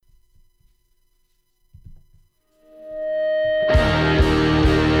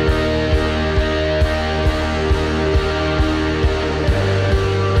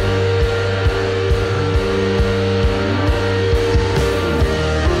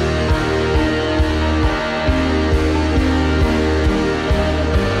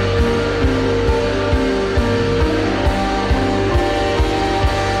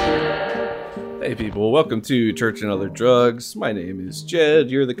welcome to Church and Other Drugs. My name is Jed.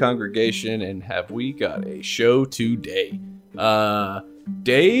 You're the congregation, and have we got a show today?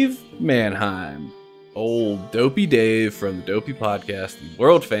 Dave Mannheim, old Dopey Dave from the Dopey podcast, the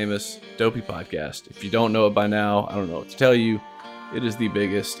world famous Dopey podcast. If you don't know it by now, I don't know what to tell you. It is the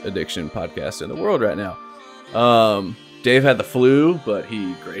biggest addiction podcast in the world right now. Dave had the flu, but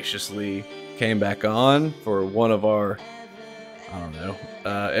he graciously came back on for one of our,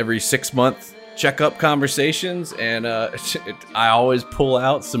 every 6 month checkup conversations, and I always pull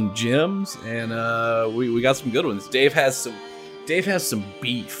out some gems, and we got some good ones. Dave has some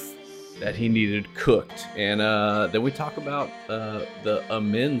beef that he needed cooked, and then we talk about the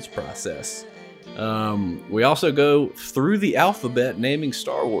amends process. We also go through the alphabet naming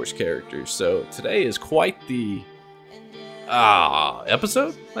Star Wars characters. So today is quite the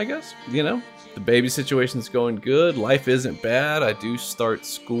episode, I guess. You know, the baby situation's going good. Life isn't bad. I do start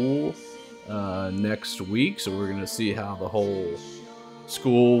school next week, so we're gonna see how the whole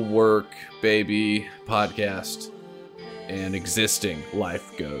school, work, baby, podcast, and existing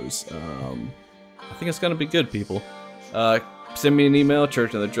life goes. I think it's gonna be good, people. Send me an email,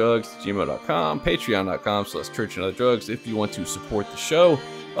 churchandotherdrugs@gmail.com, patreon.com/churchandotherdrugs if you want to support the show.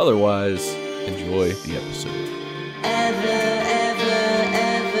 Otherwise, enjoy the episode.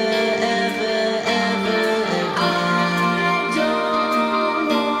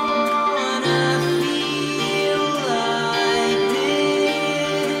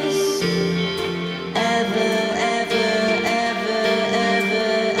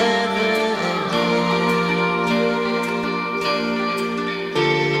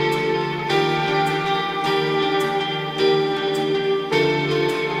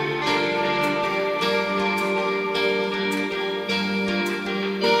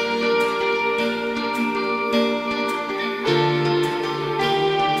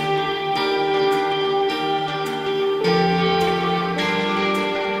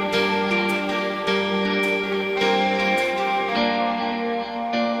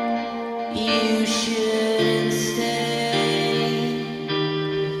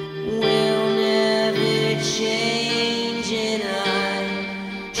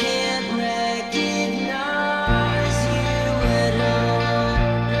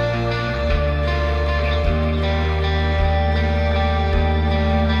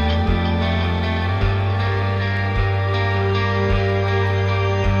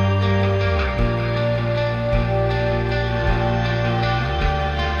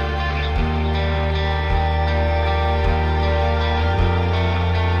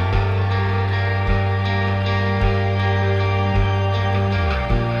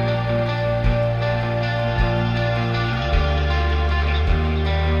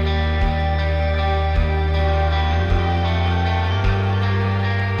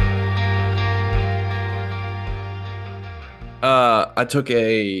 I took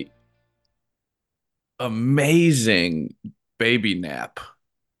a amazing baby nap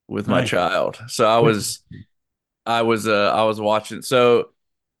with my child. So I was watching. So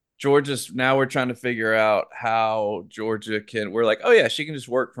Georgia's, now we're trying to figure out how Georgia can, we're like, oh yeah, she can just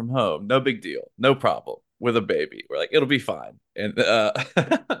work from home. No big deal. No problem with a baby. We're like, it'll be fine. And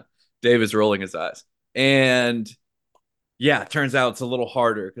Dave is rolling his eyes. And yeah, it turns out it's a little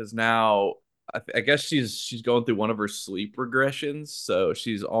harder because now I guess she's going through one of her sleep regressions. So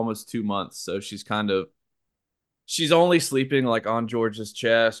she's almost 2 months. So she's only sleeping like on Georgia's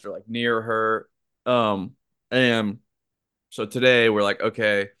chest or like near her. And so today we're like,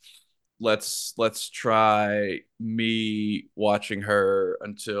 okay, let's try me watching her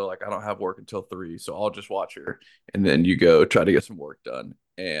until, like, I don't have work until 3, so I'll just watch her, and then you go try to get some work done.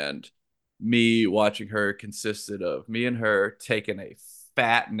 And me watching her consisted of me and her taking a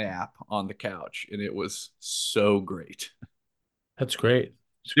fat nap on the couch, and it was so great. That's great.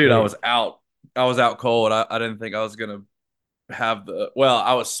 Dude, Great. I was out cold. I didn't think I was gonna have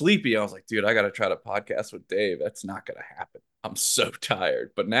I was sleepy. I was like, dude, I gotta try to podcast with Dave. That's not gonna happen. I'm so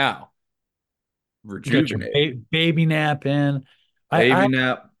tired. But now, You got your rejuvenate. baby nap in. Baby I,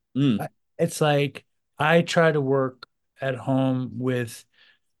 nap. I, it's like I try to work at home with,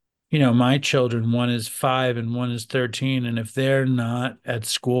 my children. One is 5 and one is 13. And if they're not at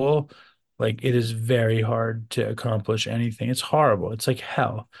school, like it is very hard to accomplish anything. It's horrible. It's like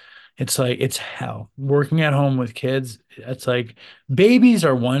hell. It's hell. Working at home with kids, it's like babies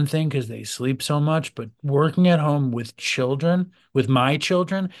are one thing because they sleep so much, but working at home with children, with my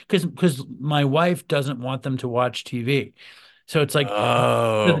children, because my wife doesn't want them to watch TV. So it's like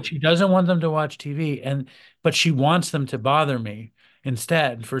Oh. she doesn't want them to watch TV, but she wants them to bother me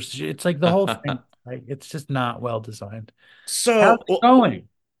instead. It's like the whole thing, like it's just not well designed. How's So, it going?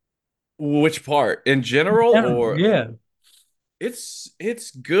 Which part? In general or Yeah. it's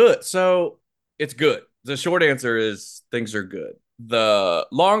good. So it's good. The short answer is things are good. The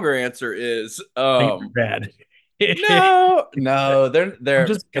longer answer is Things are bad. no, no, I'm they're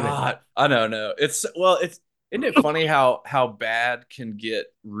just kidding. God. I don't know. It's well, it's isn't it funny how bad can get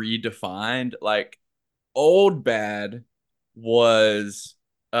redefined? Like old bad was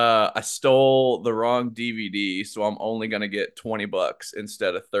I stole the wrong DVD, so I'm only gonna get $20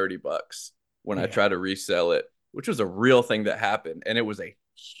 instead of $30 when I Yeah. try to resell it, which was a real thing that happened. And it was a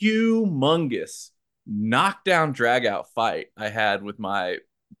humongous knockdown drag out fight I had with my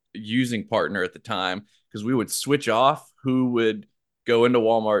using partner at the time because we would switch off who would go into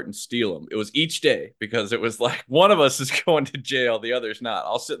Walmart and steal them. It was each day because it was like one of us is going to jail, the other's not.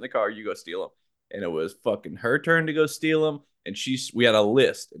 I'll sit in the car, you go steal them. And it was fucking her turn to go steal them. And we had a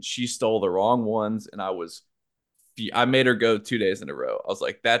list and she stole the wrong ones. And I made her go 2 days in a row. I was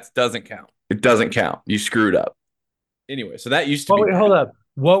like, that doesn't count. It doesn't count. You screwed up. Anyway, so that used to Oh, be wait, bad. hold up.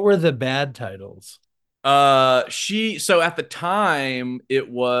 What were the bad titles? So at the time it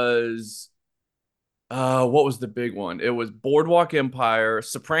was what was the big one? It was Boardwalk Empire.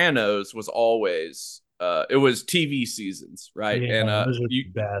 Sopranos was always it was TV seasons, right? Yeah, And those are you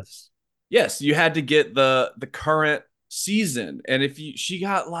the best. yes, you had to get the current season. And if you she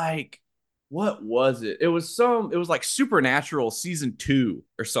got like what was it? It was like Supernatural season 2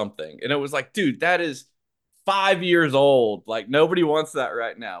 or something. And it was like, dude, that is 5 years old. Like nobody wants that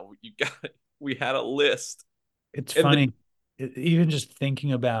right now. You got we had a list. It's And the funny, even just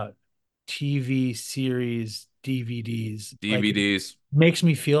thinking about TV series, DVDs, like DVDs. makes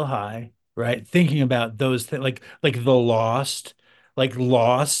me feel high, right? Thinking about those things, like the Lost, like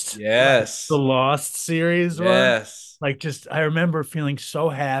Lost, like the Yes. Lost series one. Yes. Like just, I remember feeling so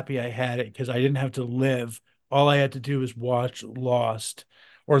happy I had it because I didn't have to live. All I had to do was watch Lost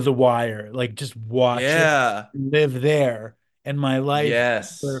or The Wire, like just watch it, Yeah. live there, and my life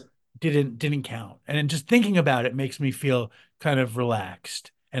Yes. didn't count. And then just thinking about it makes me feel kind of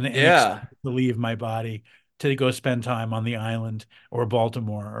relaxed and excited Yeah. to leave my body to go spend time on the island or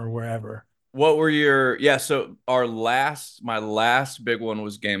Baltimore or wherever. What were your yeah, so my last big one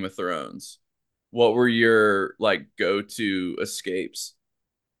was Game of Thrones. What were your like go-to escapes?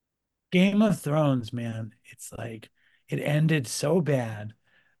 Game of Thrones, man, it's like it ended so bad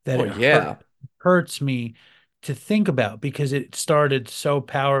that Oh yeah. hurts me to think about because it started so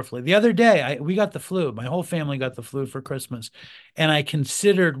powerfully. The other day, we got the flu. My whole family got the flu for Christmas, and I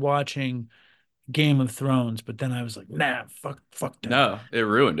considered watching Game of Thrones, but then I was like, nah, fuck that. No, it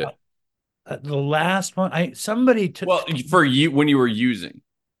ruined it. The last one, I somebody took. Well, for you when you were using.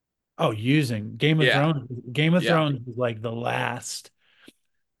 Oh, using Game of Yeah. Thrones. Game of Yeah. Thrones was like the last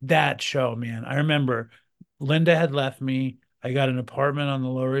that show, man. I remember Linda had left me. I got an apartment on the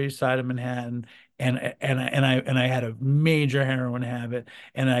Lower East Side of Manhattan, and I had a major heroin habit.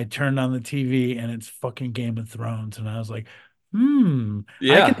 And I turned on the TV, and it's fucking Game of Thrones, and I was like, I can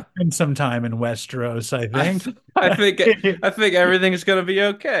Yeah. spend some time in Westeros. I I think th I think everything's gonna be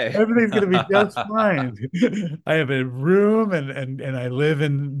okay. everything's gonna be just fine. I have a room, and I live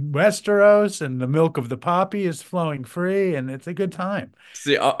in Westeros, and the milk of the poppy is flowing free, and it's a good time.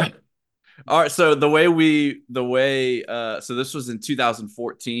 See, all right, so so this was in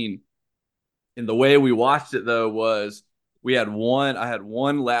 2014. And the way we watched it though was I had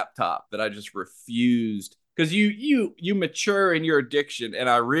one laptop that I just refused because you mature in your addiction. And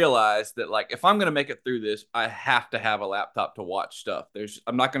I realized that like if I'm gonna make it through this, I have to have a laptop to watch stuff.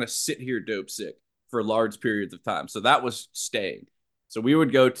 I'm not gonna sit here dope sick for large periods of time. So that was staying. So we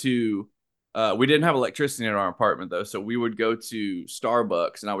would go to we didn't have electricity in our apartment though, so we would go to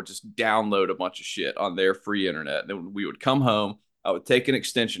Starbucks and I would just download a bunch of shit on their free internet. And then we would come home, I would take an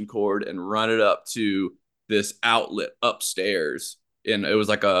extension cord and run it up to this outlet upstairs. And it was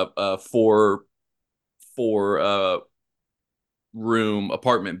like a four room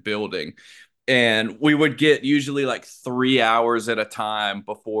apartment building. And we would get usually like 3 hours at a time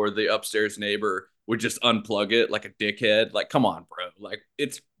before the upstairs neighbor would just unplug it like a dickhead. Like, come on, bro. Like,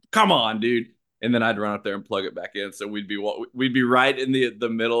 it's come on, dude. And then I'd run up there and plug it back in. So we'd be right in the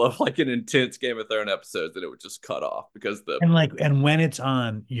middle of like an intense Game of Thrones episode that it would just cut off because the And when it's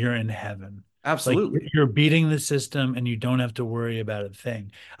on, you're in heaven. Like absolutely you're beating the system and you don't have to worry about a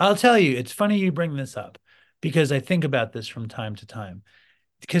thing. I'll tell you, it's funny you bring this up because I think about this from time to time.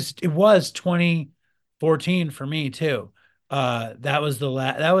 Because it was 2014 for me too. That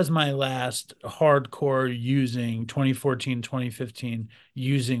was my last hardcore using 2014, 2015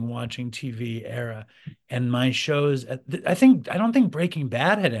 using watching TV era. And my shows I don't think Breaking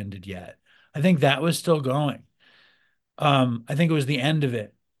Bad had ended yet. I think that was still going. I think it was the end of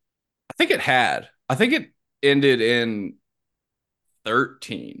it. I think it had. I think it ended in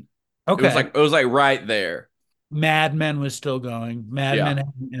 13. Okay. It was like right there. Mad Men was still going. Mad Yeah. Men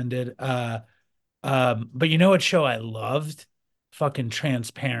hadn't ended. But you know what show I loved? Fucking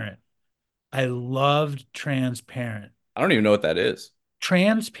Transparent. I loved Transparent. I don't even know what that is.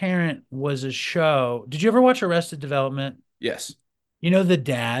 Transparent was a show. Did you ever watch Arrested Development? Yes. You know the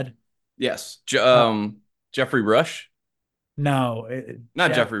dad? Yes. Uh, Jeffrey Rush? no,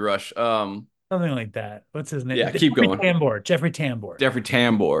 Not Jeffrey Rush. something like that. What's his name? Yeah, keep Jeffrey going. Tambor. Jeffrey Tambor. Jeffrey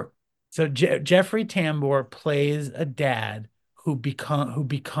Tambor. So Jeffrey Tambor plays a dad who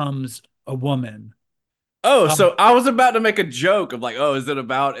becomes a woman. Oh, Um, so I was about to make a joke of like, oh, is it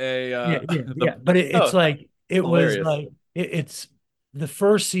about a yeah, yeah, the yeah. But it's oh, like it was hilarious. like it's the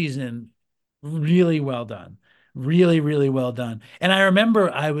first season really well done, really really well done. And I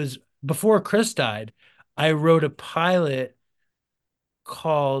remember I was before Chris died, I wrote a pilot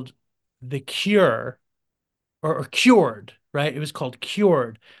called The Cure or Cured, right? It was called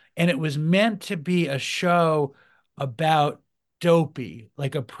Cured, and it was meant to be a show about Dopey,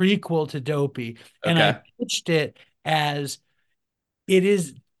 like a prequel to Dopey. And I Okay. pitched it as it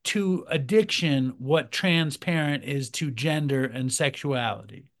is to addiction what transparent is to gender and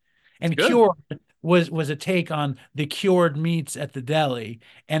sexuality. It's And good. Cured was a take on the cured meats at the deli,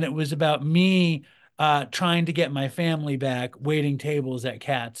 and it was about me trying to get my family back, waiting tables at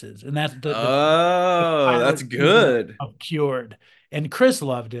Katz's, and that's the Oh, that's pilot season good. of Cured. And Chris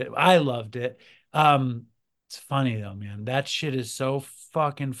loved it. I loved it. Um, it's funny though, man. That shit is so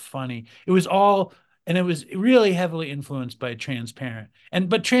fucking funny. It was all, and it was really heavily influenced by Transparent. And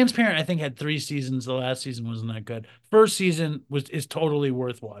but Transparent, I think, had 3 seasons. The last season wasn't that good. First season was is totally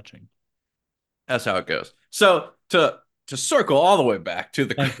worth watching. That's how it goes. So to circle all the way back to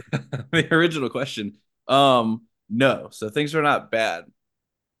the Thank you. the original question, no. So things are not bad.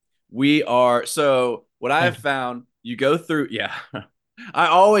 We are so what I have Thank you. found, you go through, yeah. I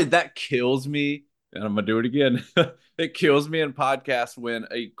always that kills me, and I'm gonna do it again. It kills me in podcasts when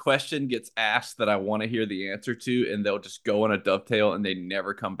a question gets asked that I want to hear the answer to, and they'll just go on a dovetail and they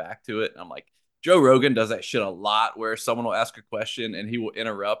never come back to it. I'm like, Joe Rogan does that shit a lot where someone will ask a question and he will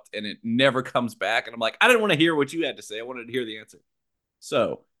interrupt and it never comes back. And I'm like, I didn't want to hear what you had to say. I wanted to hear the answer.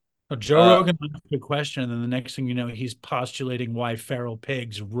 So, So Joe uh, Rogan asked a question, and then the next thing you know, he's postulating why feral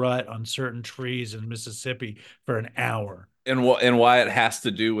pigs rut on certain trees in Mississippi for an hour. and why it has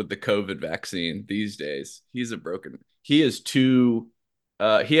to do with the COVID vaccine these days. He's a broken. He is too.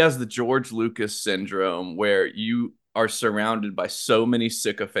 He has the George Lucas syndrome where you are surrounded by so many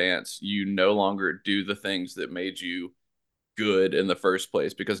sycophants, you no longer do the things that made you good in the first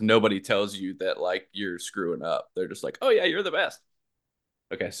place because nobody tells you that like you're screwing up. They're just like, oh yeah, you're the best.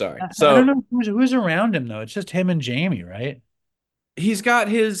 Okay, sorry. I don't So know who's around him though. It's just him and Jamie, right? he's got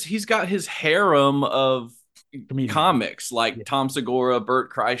his harem of Comedians. comics like Yeah. Tom Segura,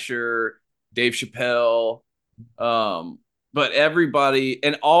 Burt Kreischer, Dave Chappelle. But everybody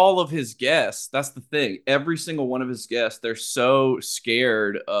and all of his guests, that's the thing. Every single one of his guests, they're so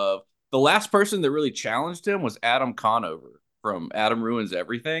scared of the last person that really challenged him was Adam Conover from Adam Ruins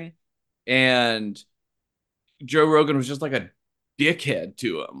Everything. And Joe Rogan was just like a dickhead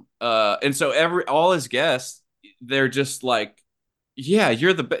to him. And so every all his guests, they're just like, yeah,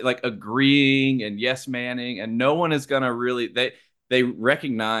 you're like agreeing and yes manning, and no one is gonna really they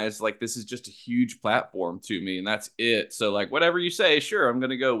recognize like this is just a huge platform to me, and that's it. So like whatever you say, sure, I'm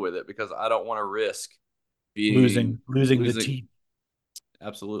gonna go with it because I don't want to risk being Losing the losing. teeth.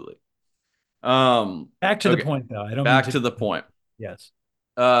 Absolutely. Back to the Okay, point though. I don't mean back to. to the point. Yes.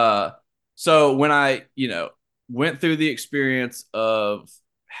 Uh, so when I, went through the experience of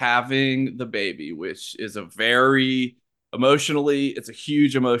having the baby, which is a very emotionally, it's a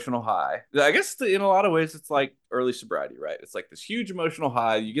huge emotional high. I guess in a lot of ways, it's like early sobriety, right? It's like this huge emotional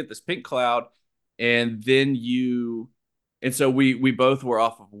high. You get this pink cloud, and then and so we both were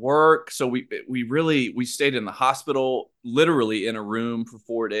off of work. So we stayed in the hospital, literally in a room for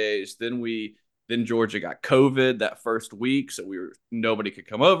 4 days. Then Georgia got COVID that first week, so nobody could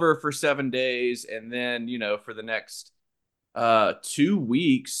come over for 7 days, and then for the next 2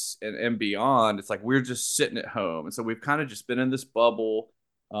 weeks and beyond, it's like we're just sitting at home, and so we've kind of just been in this bubble.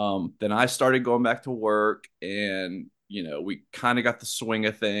 Then I started going back to work, and we kind of got the swing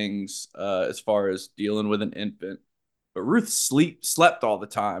of things as far as dealing with an infant. But Ruth slept all the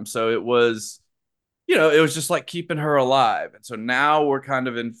time, so it was just like keeping her alive. And so now we're kind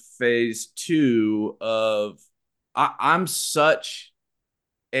of in phase two of I'm such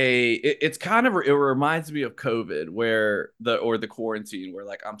it's kind of it reminds me of COVID where the quarantine where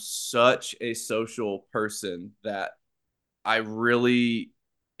like I'm such a social person that I really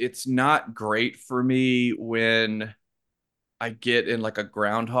it's not great for me when I get in like a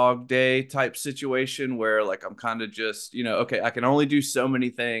groundhog day type situation where like I'm kind of just, okay, I can only do so many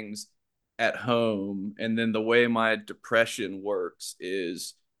things at home. And then the way my depression works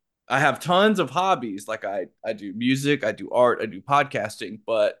is I have tons of hobbies. Like I do music, I do art, I do podcasting,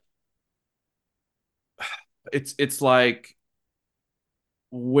 but it's like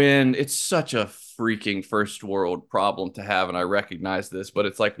when it's such a freaking first world problem to have, and I recognize this, but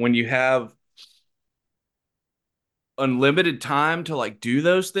it's like when you have unlimited time to like do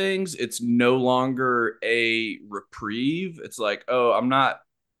those things, it's no longer a reprieve. It's like, oh, I'm not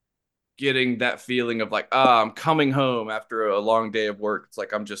getting that feeling of like, I'm coming home after a long day of work. It's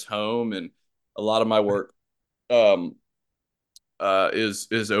like I'm just home, and a lot of my work um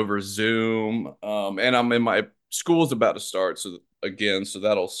is over Zoom. And I'm in my school's about to start, so again, so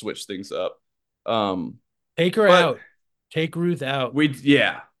that'll switch things up. Um, Take her but out. Take Ruth out. we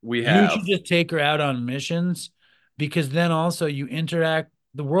You should have. just take her out on missions because then also you interact.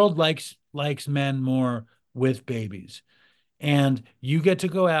 The world likes men more with babies. And you get to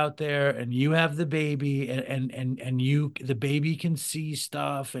go out there and you have the baby and you the baby can see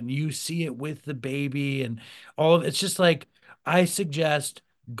stuff and you see it with the baby and all of it's just like I suggest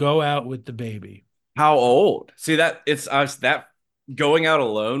go out with the baby. How old? See that it's us that going out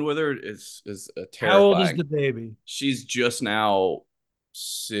alone with her is a How old is terrifying. the baby? She's just now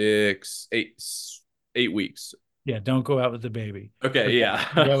 8 weeks. Yeah, don't go out with the baby. Okay, Forget it.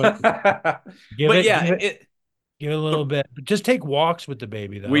 yeah. Go with, give But it, yeah, give it, give it a little bit. But just take walks with the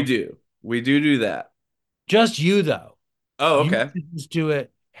baby we though. do. We do that. Just you though. Oh, You okay. should just do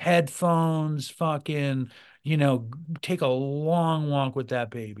it. Headphones, fucking, take a long walk with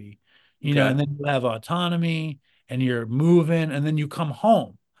that baby, Okay. and then you have autonomy and you're moving and then you come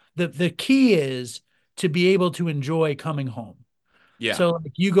home. The key is to be able to enjoy coming home. Yeah. So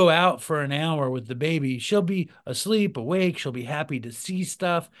like you go out for an hour with the baby, she'll be asleep, awake, she'll be happy to see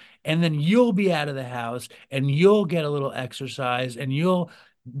stuff, and then you'll be out of the house and you'll get a little exercise and you'll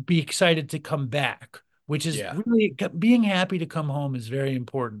be excited to come back, which is Yeah. really being happy to come home is very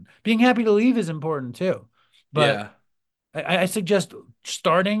important. Being happy to leave is important too. But Yeah. I suggest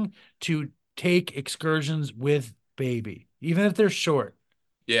starting to take excursions with baby, even if they're short.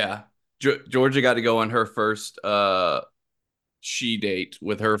 Yeah. Georgia got to go on her first she date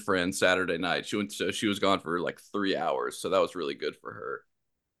with her friend Saturday night. She was gone for like 3 hours, so that was really good for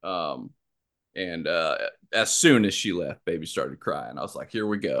her. And as soon as she left, baby started crying. I was like, here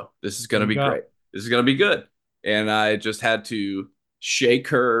we go. This is There gonna you be go. great. This is gonna be good. And I just had to shake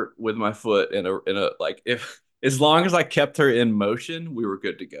her with my foot in a like if as long as I kept her in motion, we were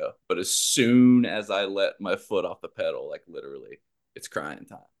good to go. But as soon as I let my foot off the pedal, like literally, it's crying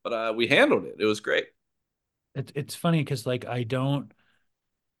time. But we handled it. It was great. It's funny because like I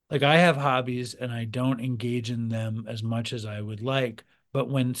have hobbies and I don't engage in them as much as I would like. But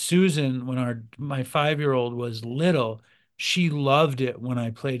when Susan, when my 5-year-old was little, she loved it when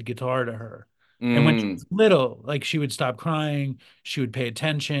I played guitar to her. And when she Mm, was little, like she would stop crying, she would pay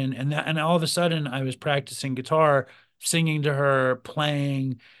attention, and all of a sudden I was practicing guitar, singing to her,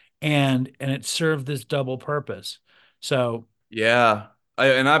 playing, and it served this double purpose. So yeah.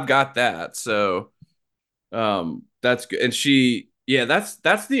 And I've got that. So that's good. And yeah,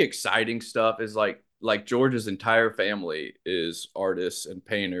 that's the exciting stuff is like George's entire family is artists and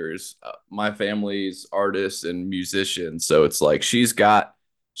painters. My family's artists and musicians. So it's like she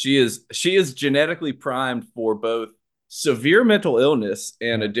is genetically primed for both severe mental illness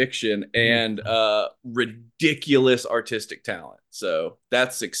and yeah, addiction yeah. and ridiculous artistic talent. So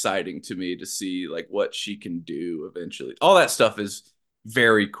that's exciting to me to see like what she can do eventually. All that stuff is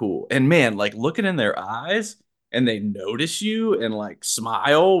very cool. And man, like looking in their eyes and they notice you and like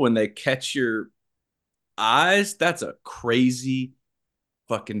smile when they catch your eyes, that's a crazy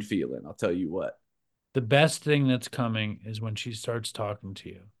fucking feeling. I'll tell you what. The best thing that's coming is when she starts talking to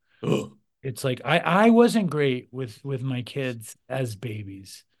you. It's like I wasn't great with my kids as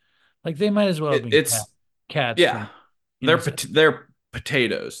babies. Like they might as well have been It's cats for yeah, me. You know, so they're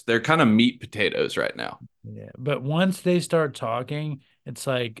potatoes. They're kind of meat potatoes right now. yeah. But once they start talking, it's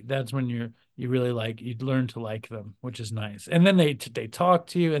like that's when you really like you learn to like them, which is nice. And then they talk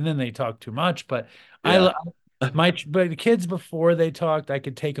to you, and then they talk too much. But I Yeah. but the kids before they talked, I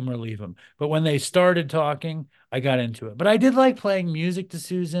could take them or leave them. But when they started talking, I got into it. But I did like playing music to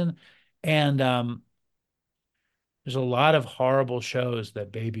Susan, and there's a lot of horrible shows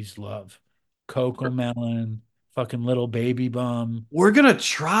that babies love. Coco Melon, fucking Little Baby Bum. We're gonna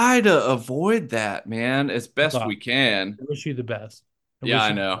try to avoid that, man, as Fuck best off. we can. I wish you the best. I Yeah, wish I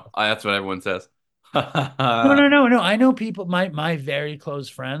you the know. best. That's what everyone says. No, no, no, no. I know people, my very close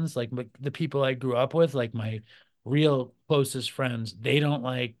friends, like the people I grew up with, like my real closest friends, they don't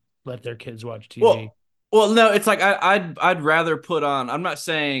like let their kids watch TV. Well, well, no, it's like I'd rather put on. I'm not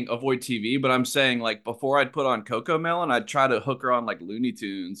saying avoid TV, but I'm saying like before I'd put on Coco Melon, I'd try to hook her on like Looney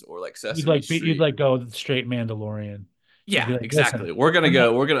Tunes or like Sesame You'd Street. like go straight Mandalorian. You'd Yeah, be like, listen, exactly. We're gonna we're not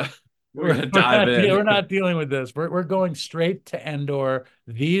go. We're we're, gonna dive we're in. not dealing with this. We're going straight to Endor.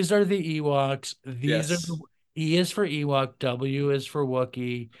 These are the Ewoks. These are the Yes. E is for Ewok, W is for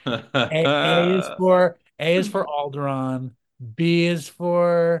Wookiee. A is for Alderaan. B is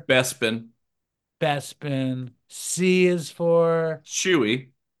for Bespin, Bespin. C is for Chewy.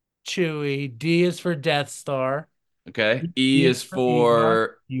 Chewie. D is for Death Star. Okay. E E is is for Ewok.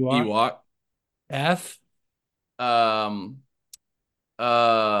 for Ewok. Ewok. F, Um.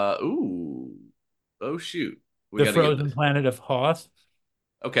 Ooh. Oh shoot. We the got to give frozen this. planet of Hoth.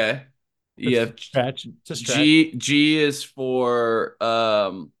 Okay. It's Yeah. a stretch. It's a stretch. G is for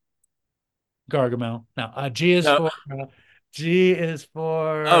Gargamel. Now, no. G is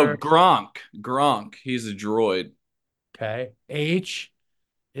Oh, for Gronk. Gronk. He's a droid. okay. H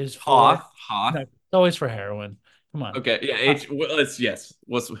is for Hoth. no. Hoth. It's always for heroin. Come on. Okay. Yeah. Uh, H. Well, let's yes.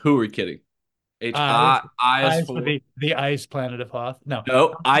 What's who are we kidding? H I is I I I is is for for the ice planet of Hoth. No.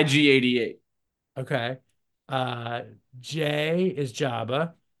 no IG-88. Okay. Uh, J is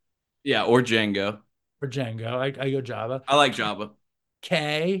Jabba Yeah, or Django. or Django. I go Jabba. I like Jabba.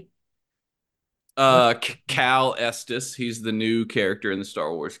 K. What's Cal Estes. He's the new character in the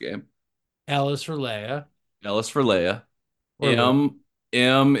Star Wars game. L is for Leia L is for Leia. or Luke.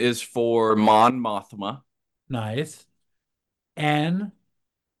 M is for Mon Mothma. Nice. N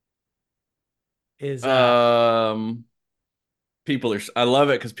is Um, people are. I love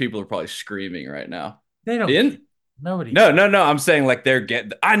it because people are probably screaming right now. they don't care. In? Nobody No, cares. no, no. I'm saying like they're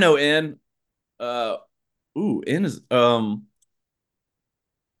getting. I know N. Uh, N is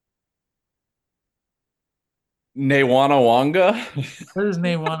Newanawanga. What is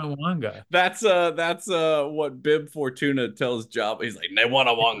Newanawanga? That's what Bib Fortuna tells Job. He's like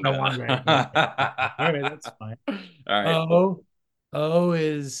Newanawanga. Newanawanga. Okay. All right, that's fine. All right. O O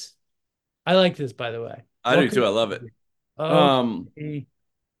is I like this by the way. I What do could too. I it love it. be? O Um,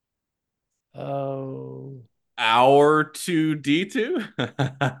 O hour to D2.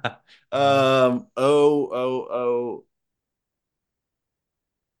 O.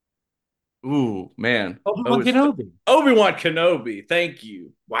 Ooh, man. O Obi-Wan is Kenobi. Obi-Wan Kenobi. Thank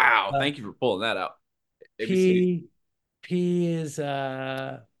you. Wow. Uh, Thank you for pulling that out. ABC. P P is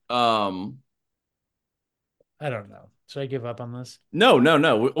Um, I don't know. Should I give up on this? no, no,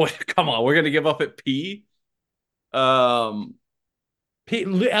 no. Come on. We're gonna give up at P. Um,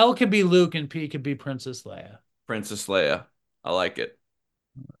 P L could be Luke and P could be Princess Leia. Princess Leia. I like it.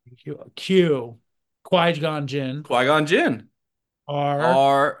 Q Qui-Gon Jinn. Qui-Gon Jinn.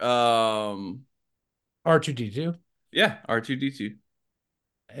 R R. R2D2. Yeah. R2D2.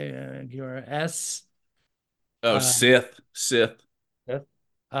 Your S Oh, uh Sith. Sith.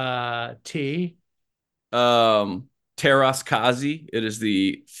 T. Teras Kazi. It is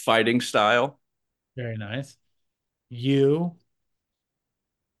the fighting style. Very nice. U.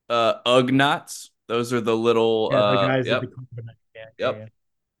 Ugnaughts. Those are the little. Yeah, the guys that Yep. become yeah, yeah, Yep.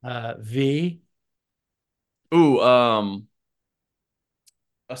 yeah. V. Ooh.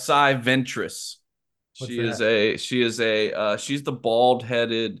 Asai Ventress. What's She is that? a. She is a. She's the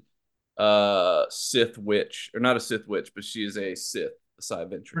bald-headed Sith witch, or not a Sith witch, but she is a Sith. Asai We're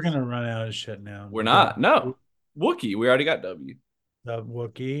Ventress. gonna run out of shit now. We're W. not. No. Wookie. We already got W. The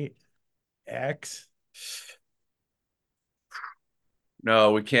Wookiee. X.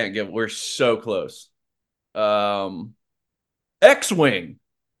 No, we can't give. We're so close. Um, X-wing.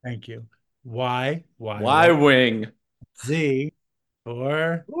 Thank you. Y. Y. Y-wing. Z.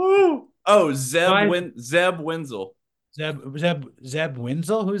 Or Woo! Oh, Y. Zeb Wenzel. Zeb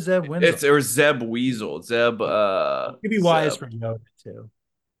Wenzel. Who's Zeb It's Wenzel? or Zeb Weasel. Maybe Y is Zeb for Yoda too.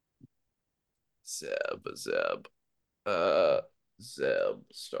 Zeb uh Zeb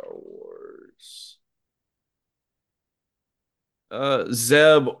Star Wars.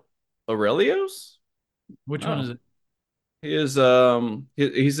 Zeb Aurelios? Which one is No. it? He's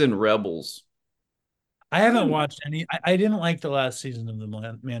in Rebels. I haven't Ooh. watched any. I didn't like the last season of The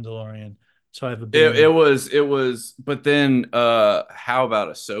Mandalorian, so I have It, it abandoned. was it was but then how about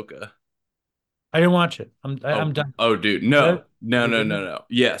Ahsoka? I didn't watch it. I'm Oh, done. oh, dude, Good? no, Is no, it no, good? no, no.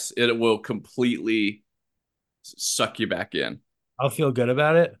 Yes, it will completely suck you back in. I'll feel good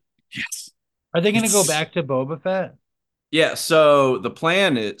about it. Yes, Are they going to go it's back to Boba Fett? yeah. So the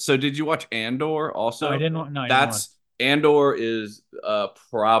plan is. So did you watch Andor No, I also? didn't. No, I didn't watch. That's Andor is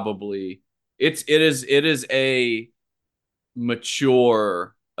probably it is a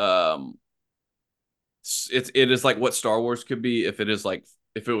mature it is like what Star Wars could be if it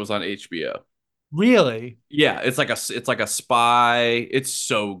was on HBO. Really? Yeah, it's like a spy. It's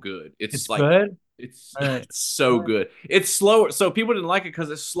so good. It's It's like good? it's All right. it's so All right. good. It's slower. So people didn't like it because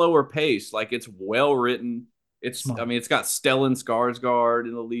it's slower paced. Like it's well written. I Smart. mean, it's got Stellan Skarsgård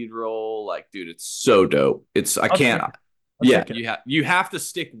in the lead role. Like, dude, it's so dope. I I'll can't. check it. I'll Yeah, check it. you have to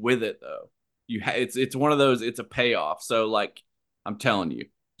stick with it though. It's one of those. It's a payoff. So like, I'm telling you,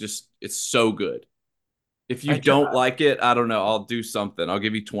 just it's so good. If you I try. don't like it, I don't know. I'll do something. I'll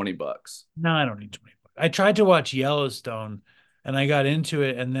give you $20. No, I don't need 20 bucks. I tried to watch Yellowstone and I got into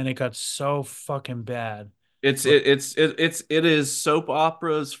it and then it got so fucking bad. It's Like, it, it is soap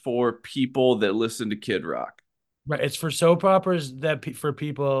operas for people that listen to Kid Rock. right, it's for soap operas that for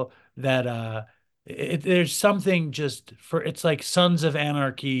people that there's something just for it's like Sons of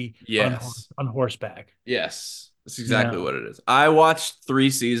Anarchy Yes. on horseback, Yes. That's you exactly know. what it is. I watched 3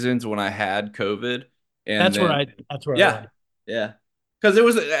 seasons when I had COVID, and then That's where I yeah, like. yeah, because it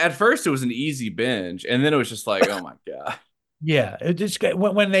was at first it was an easy binge, and then it was just like, oh my god, Yeah, it just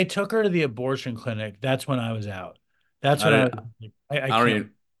when they took her to the abortion clinic, that's when I was out. That's I when I didn't. was like, I I don't can't.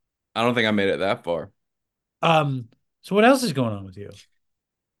 even. I don't think I made it that far. Um, so what else is going on with you?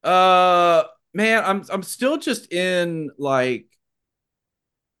 Uh, man, I'm still just in like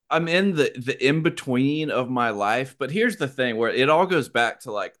I'm in the in between of my life, but here's the thing where it all goes back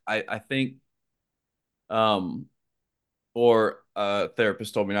to like I think um or a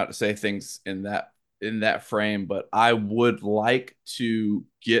therapist told me not to say things in that frame, but I would like to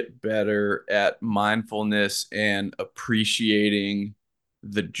get better at mindfulness and appreciating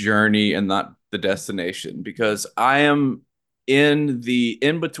the journey and not the destination because I am in the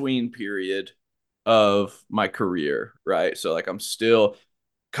in between period of my career, right? So like I'm still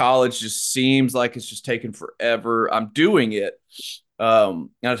college just seems like it's just taking forever. I'm doing it.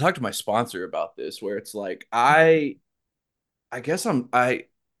 And I talked to my sponsor about this where it's like I guess I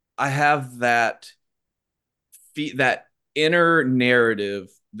have that inner narrative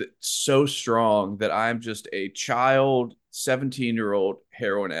that's so strong that I'm just a child 17-year-old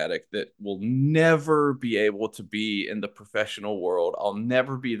heroin addict that will never be able to be in the professional world. I'll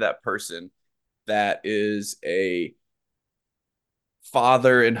never be that person that is a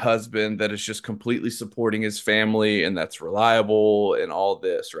father and husband that is just completely supporting his family and that's reliable and all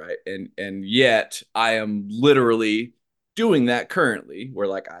this, right? And yet I am literally doing that currently where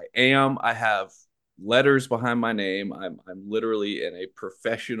like I have letters behind my name. I'm literally in a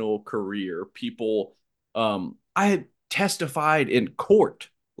professional career. People I had testified in court.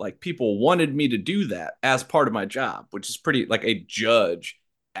 Like people wanted me to do that as part of my job, which is pretty like a judge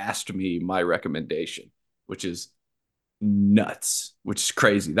asked me my recommendation, which is nuts, which is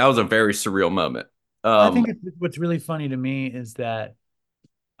crazy. That was a very surreal moment. I Um, think what's really funny to me is that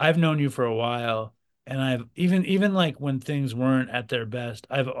I've known you for a while, and I've even like when things weren't at their best,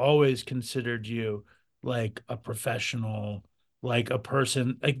 I've always considered you like a professional, like a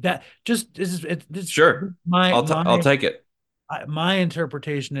person like that. Just this sure, my I'll my take it. my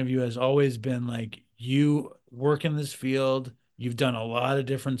interpretation of you has always been like you work in this field, you've done a lot of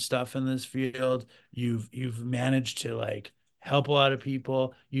different stuff in this field, you've managed to like help a lot of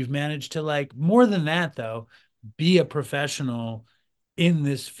people, you've managed to like more than that though, be a professional in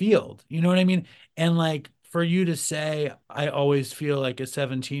this field. You know what I mean? And like for you to say, I always feel like a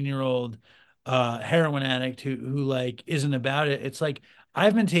 17-year-old heroin addict who like isn't about it. It's like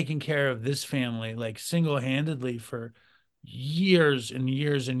I've been taking care of this family like single-handedly for years and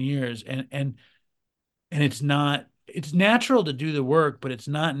years and years. And it's natural to do the work, but it's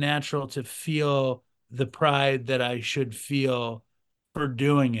not natural to feel the pride that I should feel for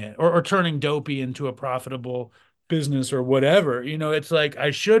doing it or turning Dopey into a profitable business or whatever. You know, it's like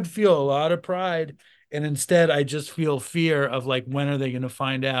I should feel a lot of pride. And instead, I just feel fear of like, when are they going to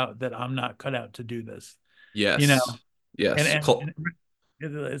find out that I'm not cut out to do this? You know, Yes, and, yes. and, and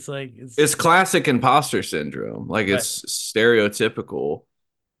it's like, It's classic imposter syndrome. Like right. it's stereotypical,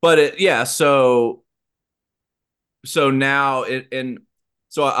 but yeah. So now and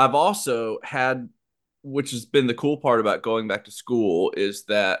so I've also had, which has been the cool part about going back to school, is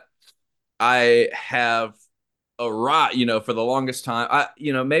that I have a right, for the longest time.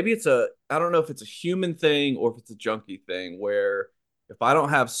 Maybe I don't know if it's a human thing or if it's a junkie thing where if I don't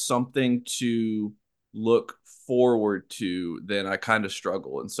have something to look forward to, then I kind of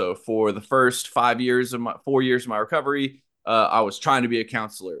struggle. And so for the first 4 years of my recovery, I was trying to be a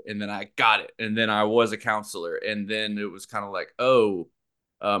counselor and then I got it. And then I was a counselor. And then it was kind of like, oh,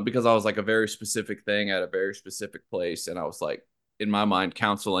 because I was like a very specific thing at a very specific place. And I was like, in my mind,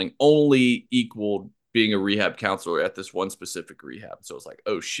 counseling only equaled being a rehab counselor at this one specific rehab. So it's like,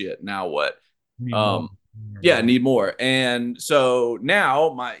 oh shit, now what? Need more. Um, yeah, I need more. And so now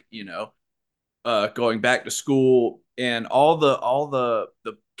going back to school and all the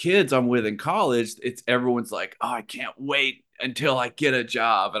kids I'm with in college, it's everyone's like, oh, I can't wait until I get a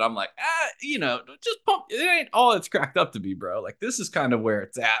job. And I'm like, just pump. It ain't all it's cracked up to be, bro. Like this is kind of where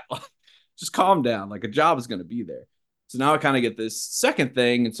it's at. Just calm down. Like a job is going to be there. So now I kind of get this second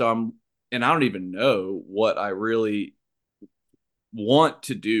thing. And I don't even know what I really want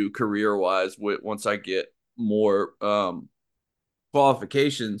to do career wise once I get more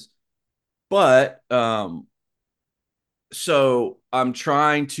qualifications. But so I'm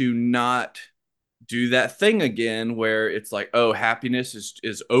trying to not do that thing again where it's like, oh, happiness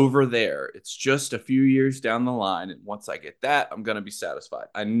is over there. It's just a few years down the line, and once I get that, I'm gonna be satisfied.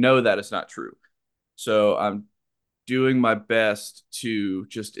 I know that is not true. So I'm doing my best to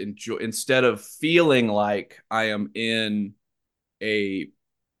just enjoy instead of feeling like I am in a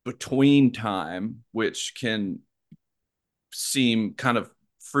between time, which can seem kind of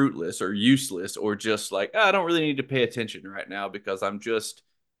fruitless or useless or just like, I don't really need to pay attention right now because I'm just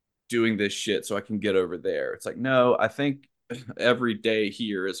doing this shit so I can get over there. It's like, no, I think every day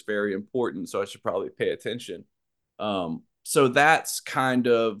here is very important, so I should probably pay attention. So that's kind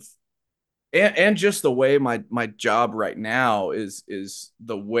of and just the way my job right now is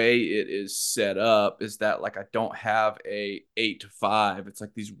the way it is set up is that like I don't have a 8 to 5. It's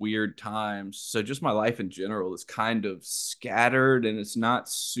like these weird times. So just my life in general is kind of scattered and it's not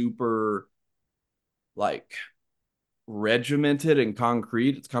super like regimented and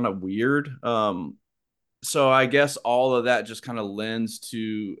concrete. It's kind of weird. So I guess all of that just kind of lends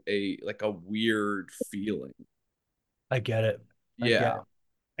to a like a weird feeling. I get it. I get Yeah. it.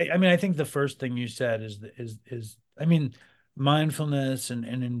 I mean, I think the first thing you said is I mean, mindfulness and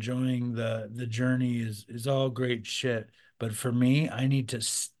enjoying the journey is all great shit. But for me, I need to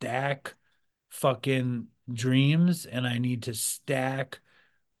stack fucking dreams and I need to stack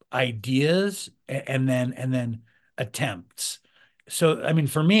ideas and then attempts. So I mean,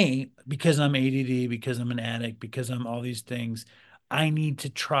 for me, because I'm ADD, because I'm an addict, because I'm all these things, I need to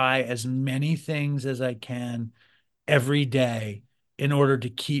try as many things as I can every day in order to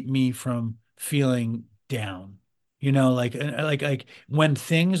keep me from feeling down. Like when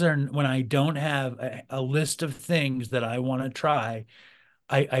I don't have a list of things that I want to try,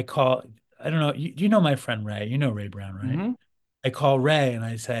 I call, I don't know, you know my friend Ray, you know Ray Brown, right? Mm-hmm. I call Ray and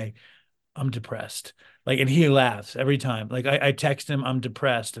I say, I'm depressed. Like, and he laughs every time. Like, I text him, I'm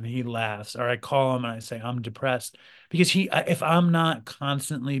depressed, and he laughs. Or I call him and I say, I'm depressed. Because if I'm not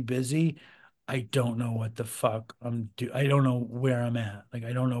constantly busy, I don't know what the fuck I don't know where I'm at. Like,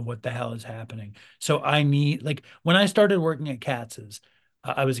 I don't know what the hell is happening. So I need, like, when I started working at Katz's,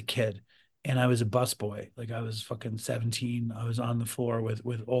 I was a kid and I was a busboy. Like, I was fucking 17. I was on the floor with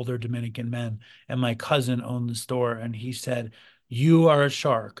older Dominican men. And my cousin owned the store. And he said, you are a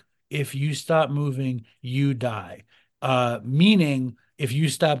shark. If you stop moving, you die. Meaning, if you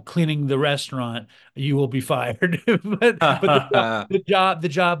stop cleaning the restaurant, you will be fired. But the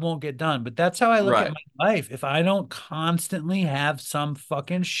job won't get done. But that's how I look at Right. my life. If I don't constantly have some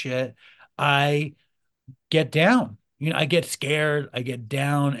fucking shit, I get down. I get scared, I get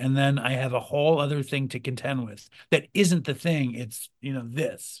down, and then I have a whole other thing to contend with that isn't the thing. It's,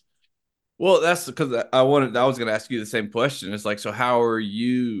 this. Well, that's because I was going to ask you the same question. It's like, so how are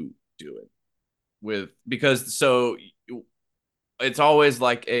you doing because so it's always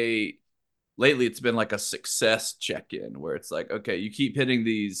like lately it's been like a success check-in where it's like, okay, you keep hitting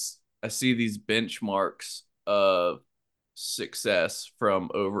I see these benchmarks of success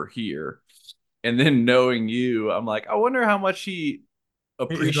from over here. And then knowing you, I'm like, I wonder how much he You're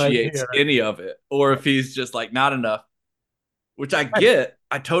right appreciates here. any of it or if he's just like not enough, which Right.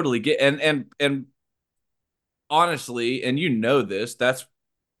 I totally get. And honestly, and you know this, that's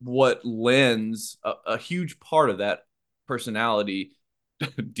what lends a huge part of that personality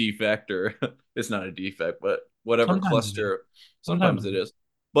defect, or it's not a defect, but whatever Sometimes it is. cluster, Sometimes sometimes it it is. is.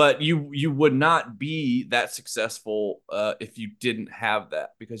 But you would not be that successful if you didn't have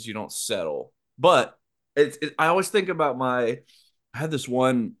that because you don't settle. But I always think about I had this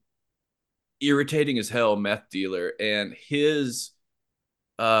one irritating as hell meth dealer, and his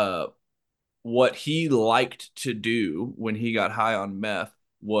uh what he liked to do when he got high on meth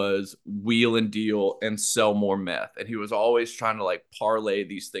was wheel and deal and sell more meth. And he was always trying to like parlay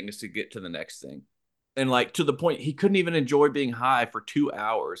these things to get to the next thing. And like to the point he couldn't even enjoy being high for 2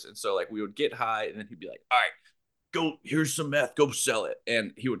 hours. And so like we would get high and then he'd be like, all right, go, here's some meth, go sell it.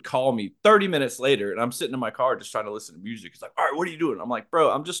 And he would call me 30 minutes later, and I'm sitting in my car just trying to listen to music. He's like, all right, what are you doing? I'm like, bro,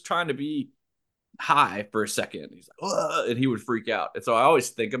 I'm just trying to be high for a second. He's like, ugh, and he would freak out. And so I always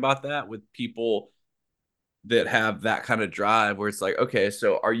think about that with people that have that kind of drive where it's like, okay,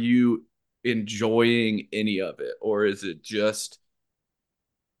 so are you enjoying any of it? Or is it just,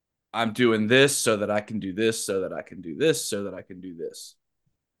 I'm doing this so that I can do this, so that I can do this, so that I can do this?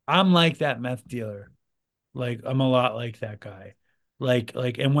 I'm like that meth dealer. Like I'm a lot like that guy.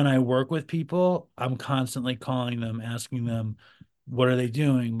 And when I work with people, I'm constantly calling them, asking them, what are they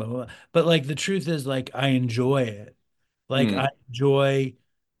doing? Blah, blah, blah. But like the truth is, like I enjoy it. Like Mm.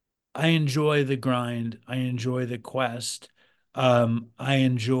 I enjoy the grind. I enjoy the quest. I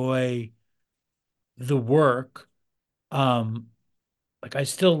enjoy the work. Um, like I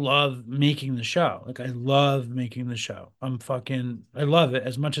still love making the show. Like I love making the show. I love it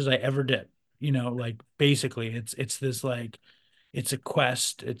as much as I ever did. Like basically it's this like it's a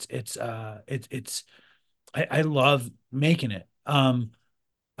quest. It's I love making it.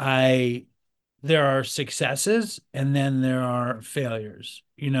 I There are successes and then there are failures,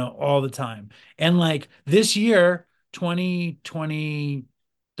 all the time. And like this year,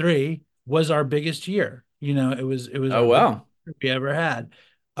 2023 was our biggest year. It was Oh, our biggest wow. year we ever had.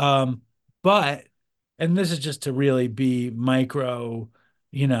 Um, but and this is just to really be micro,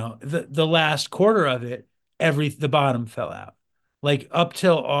 the last quarter of it, the bottom fell out. Like up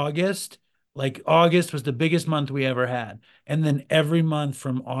till August, like August was the biggest month we ever had. And then every month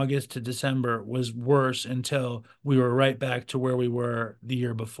from August to December was worse until we were right back to where we were the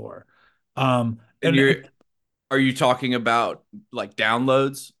year before. And And you're, are you talking about like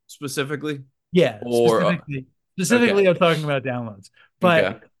downloads specifically? Yeah, Or, specifically, okay. I'm talking about downloads. But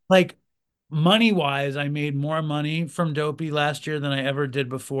Okay. like money wise, I made more money from Dopey last year than I ever did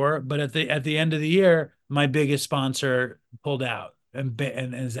before. But at the end of the year, my biggest sponsor pulled out and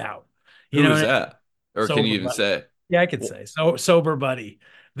is out. You Who know is what I mean? that? Or can Sober you even buddy. say? Yeah, I could Well, say sober buddy.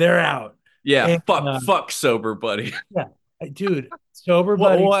 They're out. yeah, And fuck sober buddy. yeah, dude, sober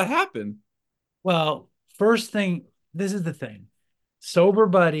What buddy. what happened? Well, first thing, this is the thing. Sober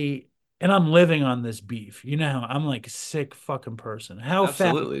buddy, and I'm living on this beef. You know how I'm like a sick fucking person.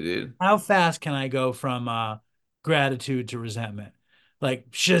 Absolutely, dude. How fast can I go from gratitude to resentment?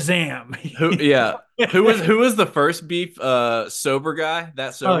 Like Shazam. Who yeah. Who was the first beef sober guy? That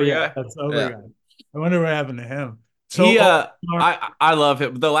Oh sober yeah, guy? that sober Yeah. guy. I wonder what happened to him. So He oh, I love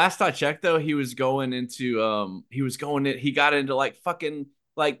him. The last I checked though, he was going in he got into like fucking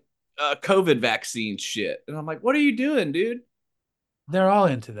like COVID vaccine shit. And I'm like, "What are you doing, dude?" they're all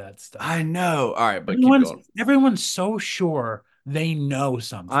into that stuff. I know. All right, but keep Everyone's going. everyone's so sure they know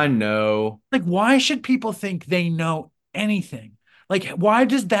I something. know. Like, why should people think they know anything? Like, why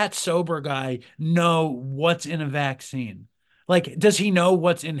does that sober guy know what's in a vaccine? Like, does he know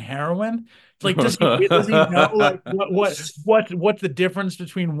what's in heroin? Like, does he know like what's the difference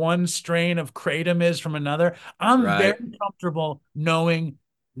between one strain of kratom is from another? I'm very Right. comfortable knowing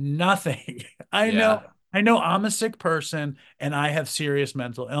nothing. I know Yeah. I know I'm a sick person and I have serious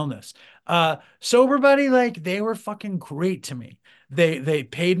mental illness. Sober buddy, like they were fucking great to me. They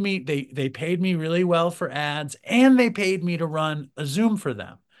paid me really well for ads and they paid me to run a Zoom for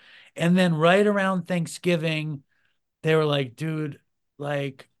them. And then right around Thanksgiving, they were like, dude,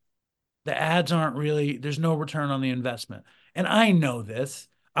 like the ads aren't really, there's no return on the investment. And I know this.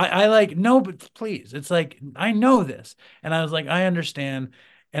 I like, no, but please. It's like, I know this. And I was like, I understand.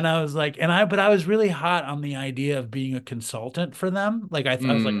 And I was like, but I was really hot on the idea of being a consultant for them. Like I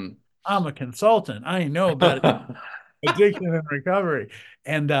was like, Mm. I'm a consultant. I know about addiction and recovery.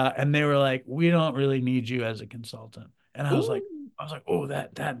 And they were like, we don't really need you as a consultant. And Ooh. oh,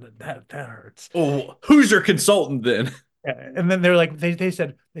 that hurts. Oh, who's your consultant then? Yeah. And then they're like, they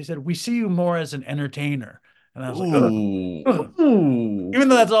said, we see you more as an entertainer. And I was like, ugh, Ooh. ugh. Ooh. Even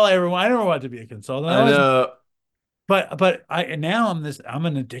though that's all I ever want. I never wanted to be a consultant. I I always, know. but I and now I'm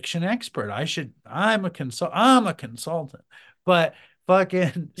an addiction expert. I'm a consultant. But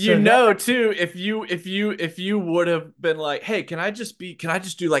fucking You so that know too, if you would have been like, hey, can I just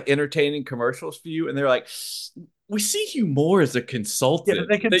do like entertaining commercials for you? And they're like, we see you more as a yeah, consultant.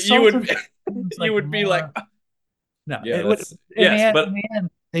 the That you would consultant seems you like would be like, more. No, yeah, it would that's yes, in but the end,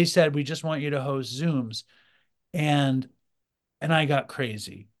 they said we just want you to host Zooms. And I got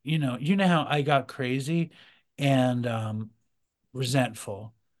crazy. You know how I got crazy and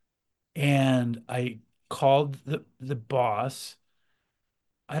resentful. And I called the boss.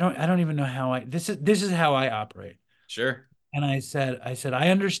 I don't even know how this is how I operate. sure. And I said, I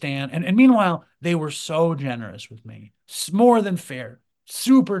understand. And meanwhile, they were so generous with me. More than fair.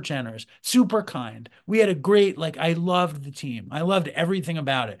 super generous, super kind. We had a great, like, I loved the team. I loved everything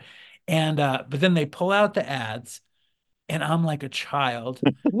about it. And but then they pull out the ads and I'm like a child.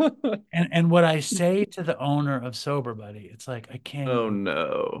 And what I say to the owner of Sober Buddy, it's like, I can't Oh even.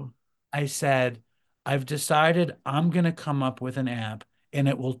 no. I said, I've decided I'm gonna come up with an app and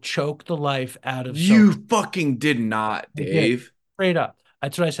it will choke the life out of You Sober. fucking did not, I did. Dave. Straight up.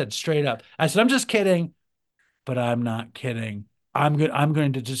 That's what I said, straight up. I said, I'm just kidding, but I'm not kidding. I'm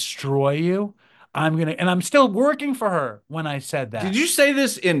going to destroy you. And I'm still working for her when I said Did that you say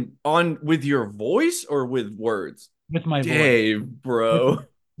this in on with your voice or with words? with my voice. Dave, With bro.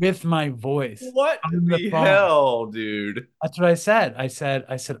 with my voice What on the the phone. hell, dude? That's what I said. I said,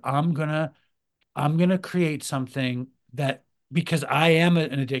 I'm gonna create something that because I am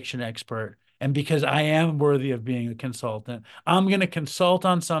an addiction expert and because I am worthy of being a consultant, I'm gonna consult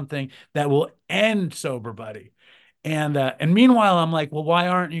on something that will end Sober Buddy. And meanwhile, I'm like, well, why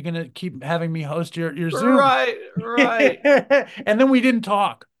aren't you gonna keep having me host your Zoom? Right, right. And then we didn't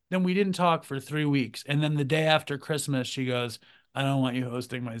talk. Then we didn't talk for 3 weeks. And then the day after Christmas, she goes, I don't want you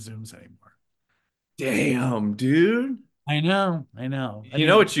hosting my Zooms anymore. Damn, dude. I know, I know. I You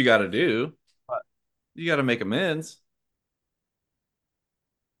know mean, what you got to do? You got to make amends.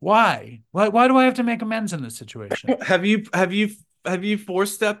 why? Why do I have to make amends in this situation? Have you four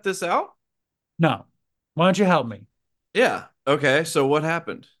stepped this out? No. Why don't you help me? Yeah. Okay. So what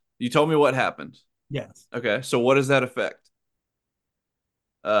happened? You told me what happened. Yes. Okay. So what does that affect?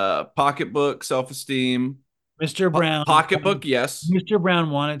 Pocketbook, self-esteem. Mr. Brown, Pocketbook, yes. Mr. Brown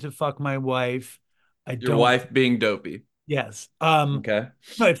wanted to fuck my wife. I Your don't, wife being dopey. yes. Okay.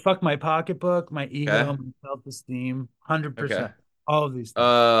 No, it fucked my pocketbook, my Okay. ego, my self-esteem, Okay. 100%. All of these things.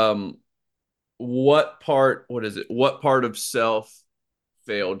 Um, what is it? What part of self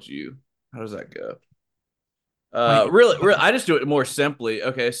failed you? How does that go? My Really, I just do it more simply.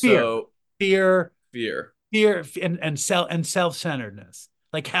 Okay, fear, so fear, fear. fear, and self-centeredness.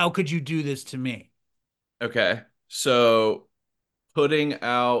 Like, how could you do this to me? Okay, so putting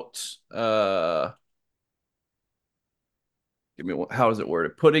out, give me how is it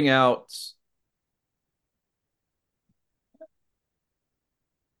worded? Putting out.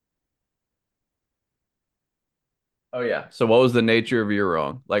 Oh yeah. So what was the nature of your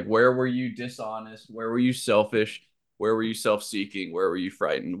wrong? Like, where were you dishonest? Where were you selfish? Where were you self-seeking? Where were you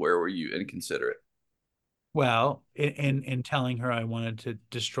frightened? Where were you inconsiderate? Well, in telling her I wanted to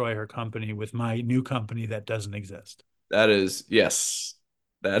destroy her company with my new company that doesn't exist. That is yes.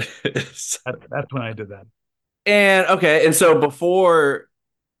 That is. That's when I did that. And okay, and so before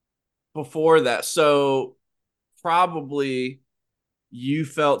that, so probably you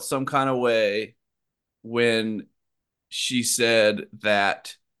felt some kind of way when she said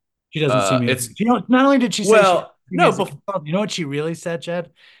that She doesn't see me as, it's not only did she say she doesn't well, see me no, as a but consultant, you know what she really said,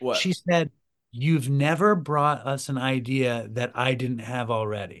 Jed? what? She said, you've never brought us an idea that I didn't have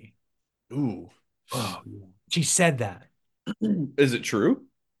already. Ooh. Oh, yeah. She said that. Is it true?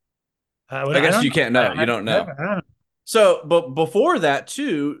 I I guess don't you know. can't know. You don't know. I don't know. So, but before that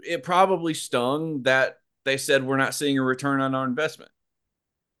too, it probably stung that they said we're not seeing a return on our investment.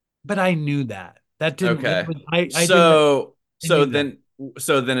 But I knew that. That didn't, that Okay. was, I didn't, So I so knew that. then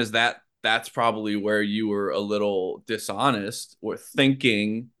so then is that's probably where you were a little dishonest or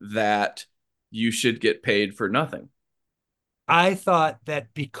thinking that you should get paid for nothing. I thought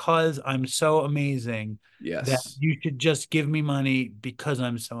that because I'm so amazing, that Yes. you should just give me money because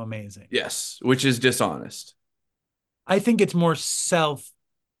I'm so amazing. Yes, which is dishonest. I think it's more It's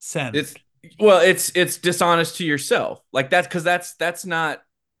self-centered. well, it's dishonest to yourself. Like that's because that's not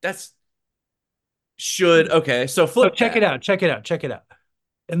that's should okay. So So flip check it that. out, check it out, check it out.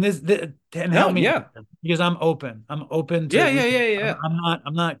 And No, help me yeah. understand, because I'm open. I'm open to Yeah, yeah, yeah, yeah.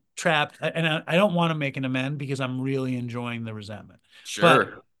 I'm not trapped, and I don't want to make an amend because I'm really enjoying the resentment. But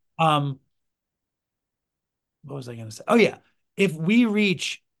Sure. um what was I going to say? Oh yeah, if we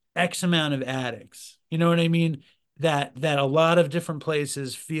reach X amount of addicts, you know what I mean? That a lot of different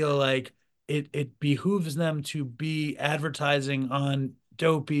places feel like it behooves them to be advertising on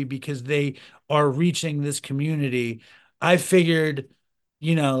Dopey because they are reaching this community. I figured,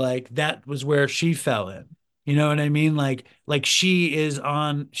 like that was where she fell in. You know what I mean? Like she's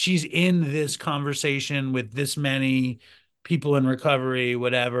in this conversation with this many people in recovery,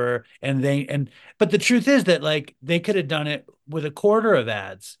 whatever, but the truth is that like they could have done it with a quarter of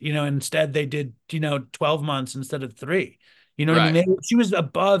ads, instead they did, 12 months instead of 3. You know what I mean? Right. She was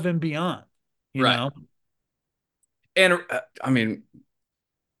above and beyond, you Right. know? And I mean,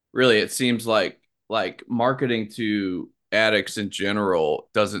 really, it seems like marketing to addicts in general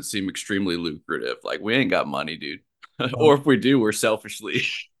doesn't seem extremely lucrative. Like we ain't got money, dude. Or Don't if we do, we're selfishly.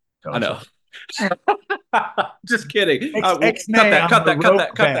 I don't know. say Just kidding. Cut Ixnay that. on Cut the that. Cut that.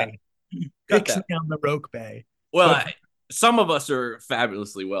 roque Cut that. bay. Cut that. Ixnay on the roque bay. Well, But some of us are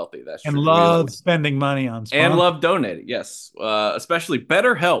fabulously wealthy. That's and true. love spending money on And sponsors. love donating. Yes, especially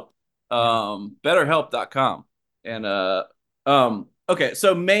BetterHelp, Yeah. BetterHelp.com, and okay.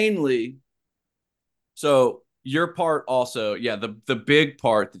 So mainly, so your part also, yeah. The big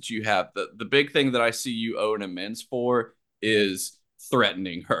part that you have, the big thing that I see you owe an amends for is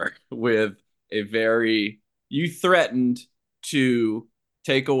threatening her with a very. You threatened to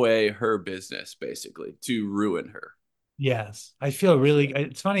take away her business, basically, to ruin her. Yes, I feel really.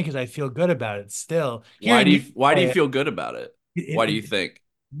 It's funny because I feel good about it still. Why Hearing do you you say it, feel good about it? Why do you it think?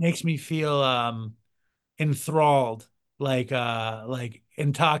 makes me feel enthralled, like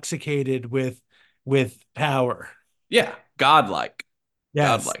intoxicated with power. Yeah, godlike.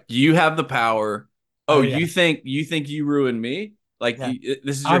 Yes. Godlike. You have the power. Oh Oh, yeah. you think you ruined me? Like Yeah.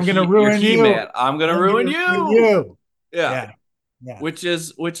 this is I'm gonna your ruin he man. you. I'm gonna I'm ruin gonna ruin you. you. Yeah, Yeah. Yeah. which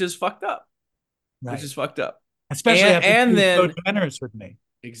is fucked up. Which Right. is fucked up. Especially after she And was so then generous with me.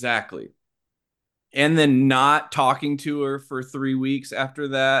 exactly. And then not talking to her for 3 weeks after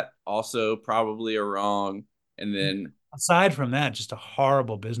that, also probably a wrong. And then Aside from that, just a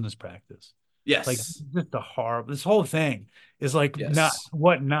horrible business practice. Like yes, just a horrible. This whole thing is like not yes,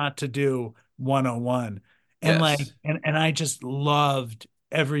 what not to do 101. And like yes. and I just loved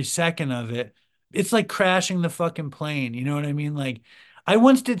every second of it. It's like crashing the fucking plane. You know what I mean? Like I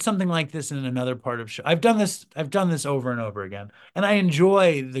once did something like this in another part of show. I've done this over and over again. And I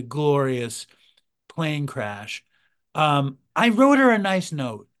enjoy the glorious plane crash. I wrote her a nice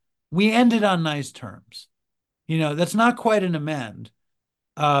note. We ended on nice terms. You know, that's not quite an amend.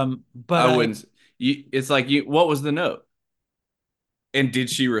 But I I, wouldn't. It's like you. What was the note? And did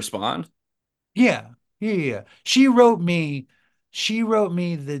she respond? yeah, yeah, yeah. She wrote me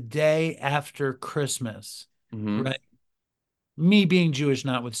the day after Christmas, Hmm. right? Me being Jewish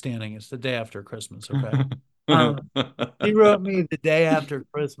notwithstanding, it's the day after Christmas, okay? She wrote me the day after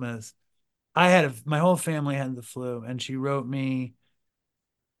Christmas. My whole family had the flu, and she wrote me,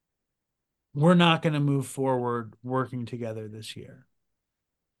 "We're not going to move forward working together this year."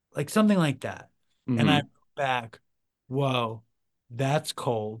 Like something like that. And I Hmm. wrote back, "Whoa, that's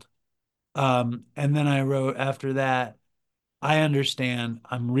cold." And then I wrote after that, I understand.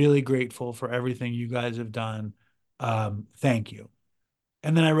 I'm really grateful for everything you guys have done. Thank you.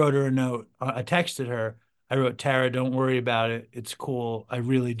 And then I wrote her a note. I texted her. I wrote, Tara, don't worry about it. It's cool. I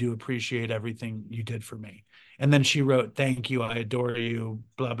really do appreciate everything you did for me. And then she wrote, thank you. I adore you.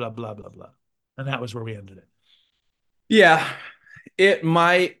 Blah, blah, blah, blah, blah. And that was where we ended it. Yeah, it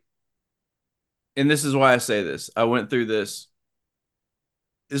might, and this is why I say this. I went through this.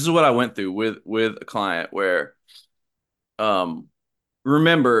 This is what I went through with a client where, um,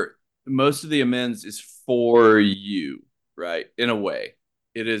 remember, most of the amends is for you, right? In a way,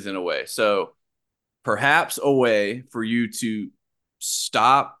 it is in a way. So perhaps a way for you to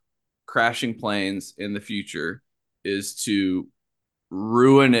stop crashing planes in the future is to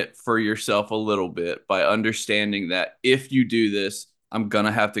ruin it for yourself a little bit by understanding that if you do this, I'm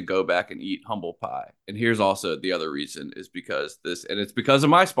gonna have to go back and eat humble pie. And here's also the other reason is because this, and it's because of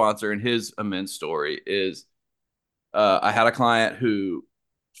my sponsor and his immense story is I had a client who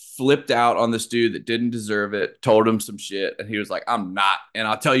flipped out on this dude that didn't deserve it, told him some shit, and he was like, I'm not. And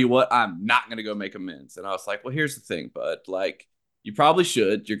I'll tell you what, I'm not going to go make amends. And I was like, well, here's the thing, bud. Like, you probably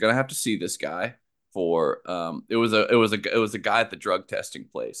should. You're going to have to see this guy for it was a guy at the drug testing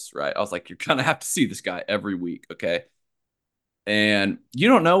place, right? I was like, you're going to have to see this guy every week, okay? And you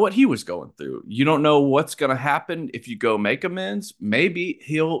don't know what he was going through. You don't know what's going to happen if you go make amends. Maybe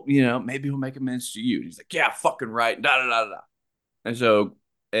maybe he'll make amends to you. And he's like, yeah, fucking right. Da da da da. And so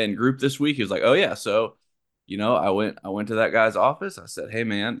in group this week, he was like, "Oh yeah, so I went to that guy's office. I said, "Hey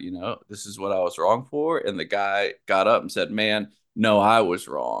man, this is what I was wrong for." And the guy got up and said, "Man, no, I was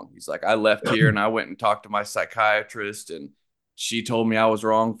wrong." He's like, "I left here and I went and talked to my psychiatrist and she told me I was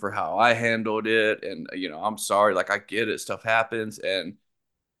wrong for how I handled it and I'm sorry, like I get it, stuff happens and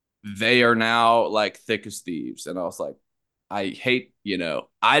they are now like thick as thieves." And I was like, I hate,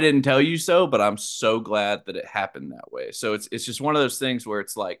 I didn't tell you so, but I'm so glad that it happened that way. So it's just one of those things where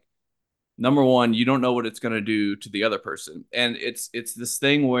it's like, number one, you don't know what it's going to do to the other person. And it's this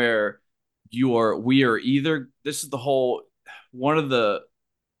thing where we are either, this is the whole, one of the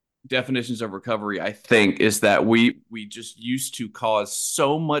definitions of recovery, I think, is that we just used to cause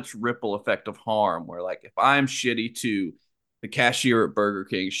so much ripple effect of harm where like if I'm shitty to the cashier at Burger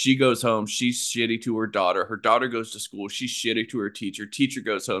King, she goes home, she's shitty to her daughter goes to school, she's shitty to her teacher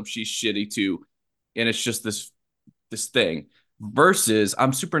goes home, she's shitty to, and it's just this this thing versus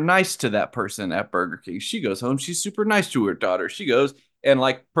I'm super nice to that person at Burger King. She goes home, she's super nice to her daughter. She goes and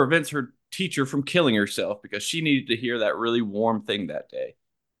like prevents her teacher from killing herself because she needed to hear that really warm thing that day.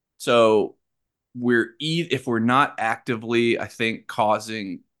 So if we're not actively, I think,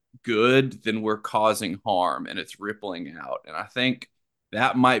 causing good, then we're causing harm and it's rippling out. And I think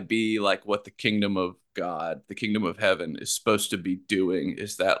that might be like what the kingdom of God, the kingdom of heaven is supposed to be doing,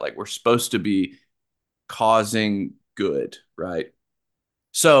 is that like we're supposed to be causing good, right?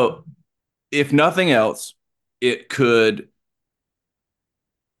 So if nothing else, it could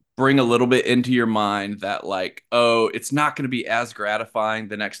bring a little bit into your mind that like, oh, it's not going to be as gratifying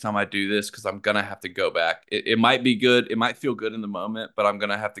the next time I do this because I'm going to have to go back. It might be good, it might feel good in the moment, but I'm going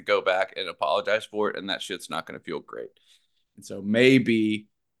to have to go back and apologize for it, and that shit's not going to feel great. And so maybe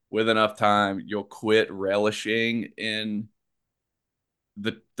with enough time you'll quit relishing in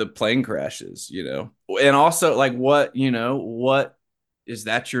the plane crashes, and also like what is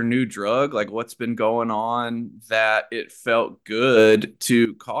that your new drug? Like what's been going on that it felt good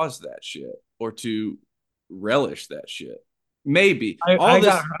to cause that shit or to relish that shit? Maybe all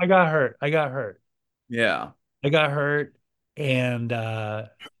this. I got hurt. I got hurt. Yeah. I got hurt and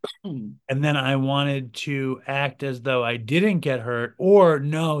and then I wanted to act as though I didn't get hurt or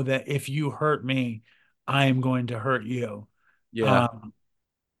know that if you hurt me, I am going to hurt you. Yeah. Um,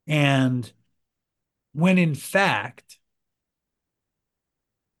 and when in fact,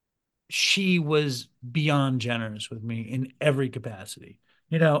 she was beyond generous with me in every capacity,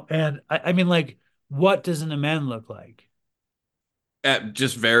 and I mean, like, what does an amend look like?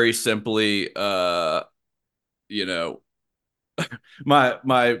 Just very simply, you know,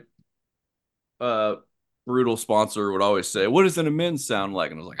 my uh brutal sponsor would always say, "What does an amends sound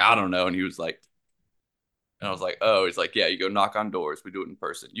like?" And I was like, "I don't know." And he was like, and I was like, "Oh," he's like, "Yeah, you go knock on doors. We do it in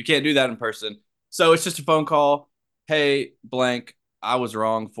person. You can't do that in person. So it's just a phone call. Hey, blank, I was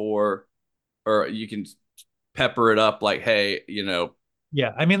wrong for," or you can pepper it up like, "Hey,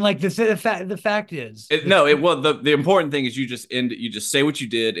 Yeah, I mean, like the fact is it, no, it well the important thing is you just end it. You just say what you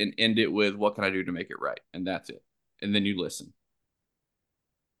did and end it with what can I do to make it right, and that's it. And then you listen.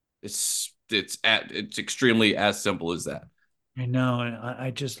 It's extremely as simple as that. I know, and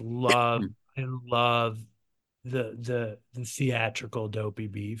I just love the theatrical dopey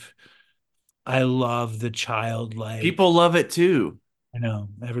beef. I love the childlike. People love it too. I know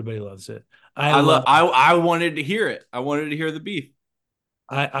everybody loves it. I I love. love I wanted to hear it. I wanted to hear the beef.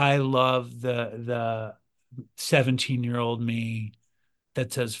 I love the 17-year-old me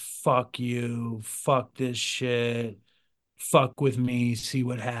that says fuck you, fuck this shit, fuck with me, see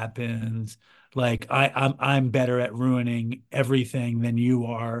what happens. Like I'm better at ruining everything than you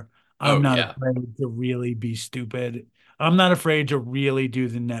are. I'm Oh not yeah, afraid to really be stupid. I'm not afraid to really do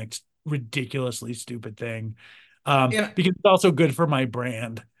the next ridiculously stupid thing. and Because it's also good for my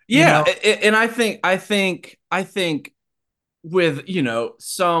brand, you yeah, know? and I think with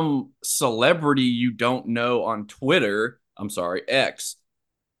some celebrity you don't know on Twitter. I'm sorry, X.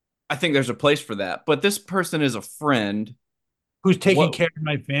 I think there's a place for that. But this person is a friend. Who's taking What? care of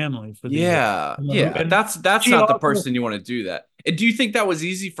my family for the year. Yeah, yeah. And That's she not the also person you want to do that. And do you think that was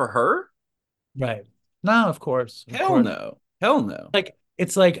easy for her? right. No, of course, of Hell course. no. Hell no. Like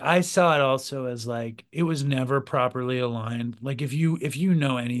it's like I saw it also as like it was never properly aligned. Like if you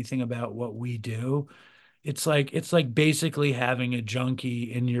know anything about what we do, it's like basically having a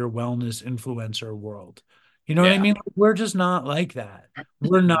junkie in your wellness influencer world. You know what I Yeah. mean? Like, we're just not like that.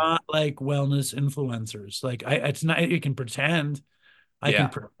 We're not like wellness influencers. Like it's not you can pretend, I can Yeah.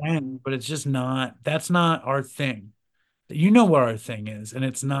 pretend, but it's just not that's not our thing. You know what our thing is, and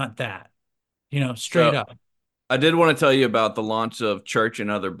it's not that, straight So up. I did want to tell you about the launch of Church and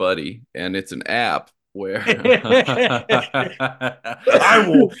Other Buddy, and it's an app where I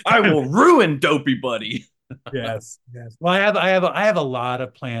will ruin Dopey Buddy. Yes, yes. Well, I have a lot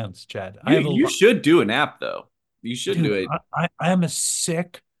of plans, Chad. I You have a you lot, should do an app though. You should dude. do it. I am a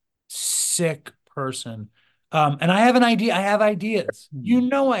sick, sick person. And I have an idea. I have ideas. You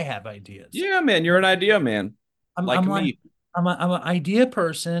know, I have ideas. Yeah, man, you're an idea man, I'm like I'm like me. I'm an idea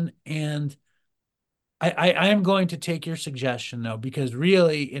person, and I am going to take your suggestion though, because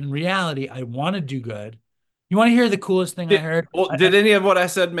really, in reality, I want to do good. You want to hear the coolest thing I Did heard? well, did any of what I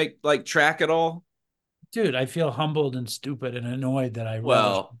said make like track at all? Dude, I feel humbled and stupid and annoyed that I relish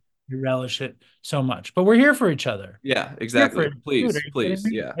Well, relish it so much. But we're here for each other. yeah, Here for exactly. it. Dude, are Please, you kidding please,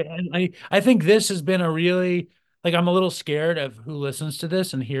 me? yeah. I think this has been a really like I'm a little scared of who listens to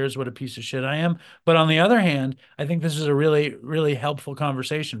this and hears what a piece of shit I am. But on the other hand, I think this is a really, really helpful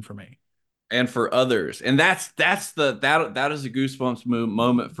conversation for me. And for others. And that is a goosebumps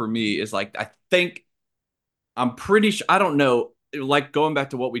moment for me is like I think I'm pretty sure I don't know. Like going back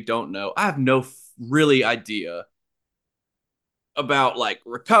to what we don't know, I have no really idea about like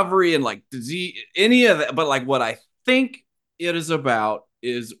recovery and like disease, any of that. But like what I think it is about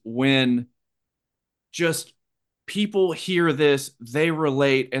is when just people hear this, they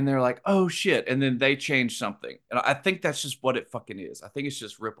relate, and they're like, "Oh shit!" And then they change something. And I think that's just what it fucking is. I think it's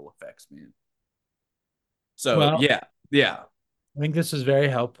just ripple effects, man. So Well, yeah, yeah. I think this is very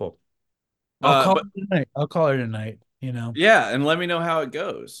helpful. I'll call But it tonight. I'll call her tonight, you know. yeah, and let me know how it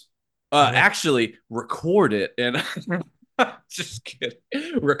goes. I will. Actually, record it and just kidding.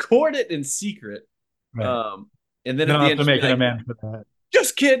 Record it in secret. Right. Um, and then You at don't the have end, to just be make an like, amends for that.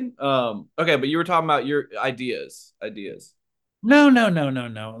 just kidding. Okay, but you were talking about your ideas. Ideas. No, no, no, no,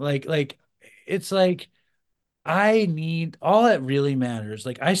 no. Like it's like I need all that really matters.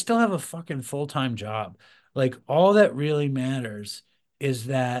 Like I still have a fucking full-time job. Like all that really matters is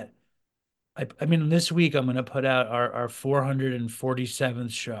that I mean this week I'm gonna put out our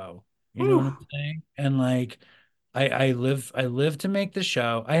 447th show. You know what Whew. I'm saying? And like I live to make the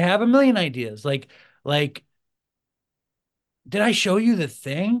show. I have a million ideas. Like did I show you the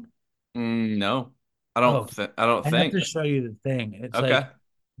thing? No, Oh, I don't I have think. to show you the thing. It's Okay, like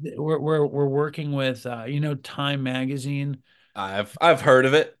we're working with Time Magazine. I've heard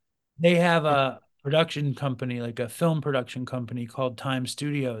of it. They have a production company, like a film production company called Time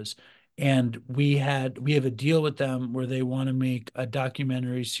Studios, and we have a deal with them where they want to make a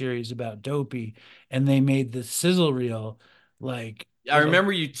documentary series about Dopey, and they made the sizzle reel like I like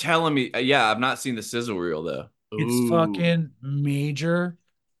remember you telling me. Yeah, I've not seen the sizzle reel though. it's Ooh, fucking major.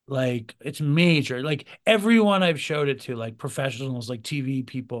 Like it's major. Like everyone I've showed it to, like professionals, like TV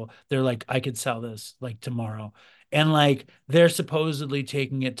people, they're like, I could sell this like tomorrow. And like they're supposedly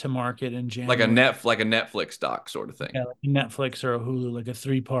taking it to market in January. like a Netflix doc sort of thing. Yeah, like Netflix or a Hulu, like a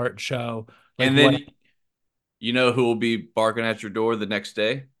three-part show. Like And what then you know who will be barking at your door the next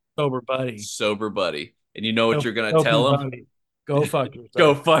day? sober buddy. Sober buddy. And you know what So you're gonna Dopey tell him? buddy. Go fuck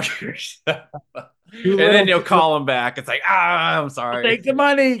Go yourself. fuck yourself. Too And then little, you'll too late. call him back. It's like, I'm I'll sorry. take the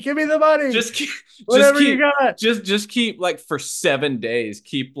money. Give me the money. Just keep, just Whatever you keep, got. just keep like for 7 days,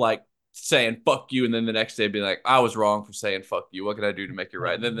 keep like saying fuck you, and then the next day be like, I was wrong for saying fuck you. What can I do to make it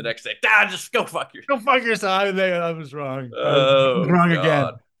right? And then the next day, just go fuck you. Go fuck yourself. I was wrong. I was Oh wrong God.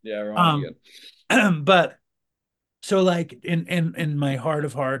 again. Yeah, wrong Um, again. but so like in my heart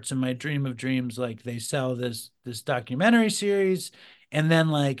of hearts and my dream of dreams, like they sell this documentary series, and then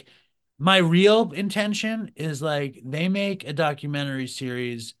like my real intention is like they make a documentary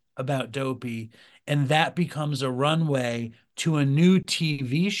series about Dopey, and that becomes a runway to a new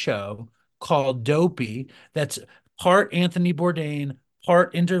TV show called Dopey that's part Anthony Bourdain,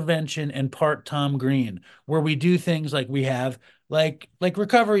 part intervention, and part Tom Green, where we do things like we have like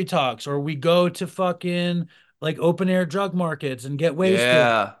recovery talks, or we go to fucking like open air drug markets and get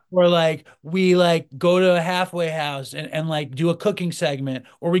wasted, Yeah. or like we like go to a halfway house and like do a cooking segment,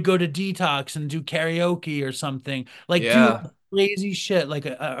 or we go to detox and do karaoke or something, like do Yeah. crazy shit, like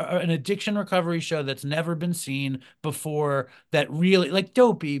an addiction recovery show that's never been seen before, that really like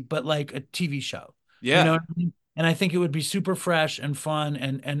Dopey but like a TV show, you know Yeah. what I mean? And I think it would be super fresh and fun,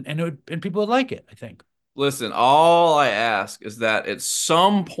 and it would, and people would like it, I think. Listen, all I ask is that at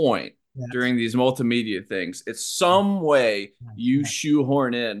some point Yes. during these multimedia things, it's some way you Yes.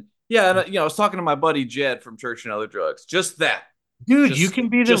 shoehorn in. Yeah, and I was talking to my buddy Jed from Church and Other Drugs. Just that. Dude, you Just can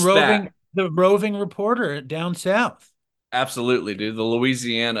be just that. the roving reporter down south. Absolutely, dude. The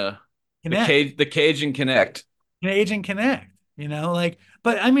Louisiana, Connect. The Cajun Connect. An agent connect, like,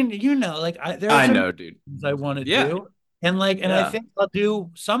 but I mean, like I there's a know, dude. things I want to Yeah. do. And like, and I Yeah. think I'll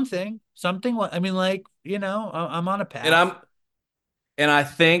do something. I mean, like, I'm on a And path. I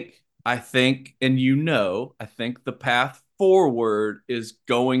think, and I think the path forward is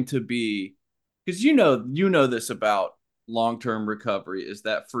going to be because you know this about long-term recovery is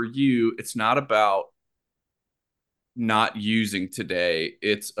that for you, it's not about not using today.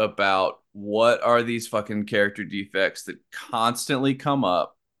 It's about what are these fucking character defects that constantly come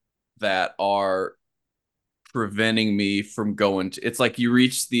up that are preventing me from going to it's like you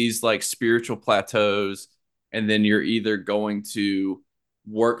reach these like spiritual plateaus and then you're either going to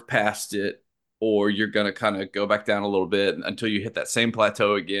work past it or you're going to kind of go back down a little bit until you hit that same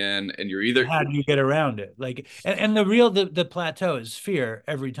plateau again and you're And either how do you get around it? Like, and the real the plateau is fear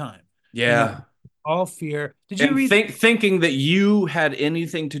every time. You know, yeah all fear. Did you and read? thinking that you had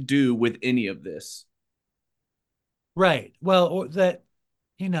anything to do with any of this. Right. Well, or that,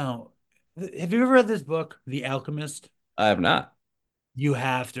 you know, have you ever read this book, The Alchemist? I have not. You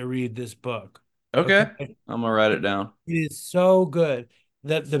have to read this book. Okay, Okay. I'm gonna write it down. It is so good.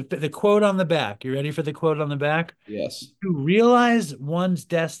 The quote on the back. You ready for the quote on the back? Yes. To realize one's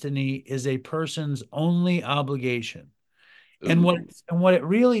destiny is a person's only obligation. And what Ooh. and what it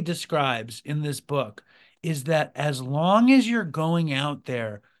really describes in this book is that as long as you're going out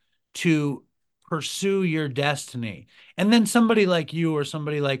there to pursue your destiny, and then somebody like you or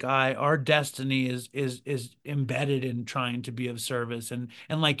somebody like I, our destiny is embedded in trying to be of service and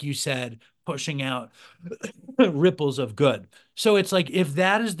like you said, pushing out ripples of good. So it's like if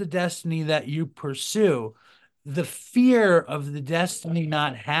that is the destiny that you pursue, the fear of the destiny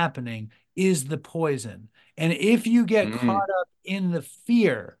not happening is the poison. And if you get Mm. caught up in the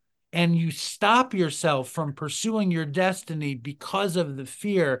fear and you stop yourself from pursuing your destiny because of the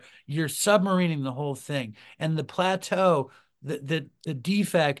fear, you're submarining the whole thing. And the plateau, the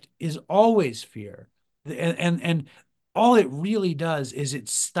defect is always fear. And all it really does is it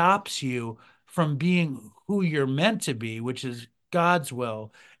stops you from being who you're meant to be, which is God's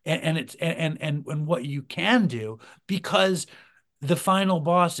will, and it's and what you can do because the final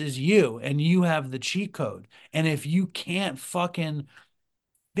boss is you and you have the cheat code. And if you can't fucking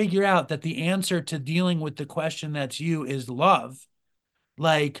figure out that the answer to dealing with the question that's you is love,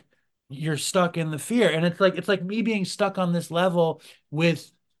 like you're stuck in the fear. And it's like me being stuck on this level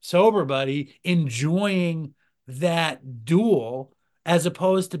with sober buddy, enjoying that duel as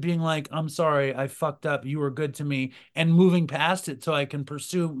opposed to being like, I'm sorry, I fucked up. You were good to me, and moving past it so I can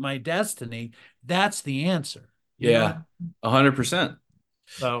pursue my destiny. That's the answer. You know what I Yeah. mean? 100%.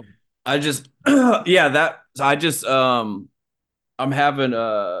 So I just yeah, that I just I'm having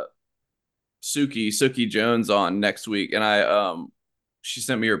Suki Jones on next week, and I she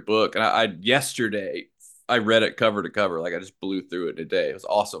sent me her book, and I yesterday I read it cover to cover, like I just blew through it today. It was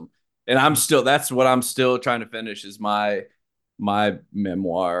awesome, and I'm still that's what I'm still trying to finish is my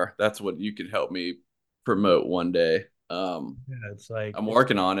memoir. That's what you could help me promote one day. yeah, it's like I'm it's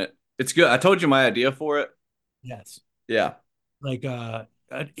working on it. It's good. I told you my idea for it. yes, Yeah, like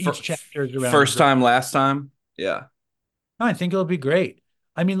each for, chapter is around a first girl. time, last time. Yeah, No, I think it'll be great.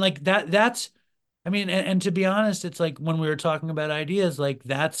 I mean, like that's I mean, and to be honest, it's like when we were talking about ideas, like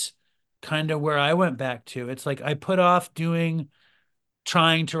that's kind of where I went back to. It's like I put off doing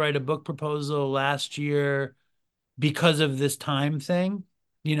trying to write a book proposal last year because of this time thing,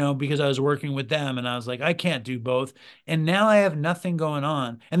 because I was working with them and I was like, I can't do both. And now I have nothing going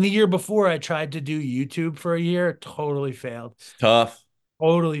on. And the year before I tried to do YouTube for a year, totally failed. it's tough,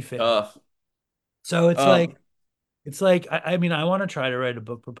 Totally failed. tough. So Um, it's like I mean, I want to try to write a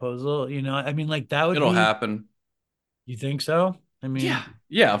book proposal, I mean, like that would it'll be, happen. you think so? I Yeah, mean,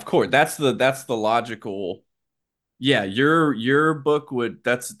 yeah, of course. That's the logical. Yeah, your book would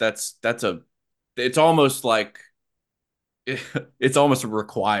that's a it's almost like it's almost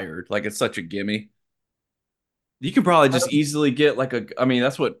required. Like it's such a gimme. You can probably just easily get like a I mean,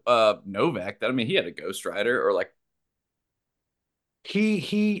 that's what Novak, that I mean, he had a ghostwriter or like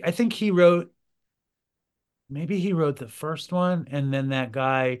I think he wrote, maybe he wrote the first one and then that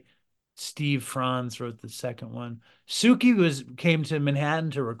guy Steve Franz wrote the second one. Suki was came to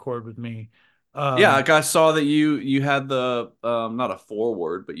Manhattan to record with me. yeah, Um, like I saw that you had the not a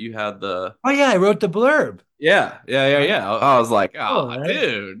foreword, but you had the oh yeah, I wrote the blurb. Right? yeah. I was like, Oh, ah, right.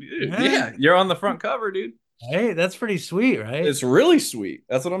 dude, Yeah. yeah, you're on the front cover, dude. Hey, that's pretty sweet, right? It's really sweet.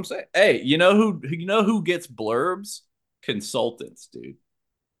 That's what I'm saying. Hey, you know who gets blurbs? Consultants, dude.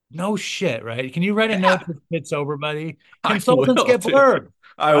 No shit, right? Can you write a note Yeah, to Fit Sober Buddy? I Consultants will, get dude. blurb,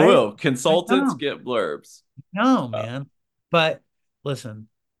 I right? will. I Consultants know. get blurbs. No, Uh, man. But listen,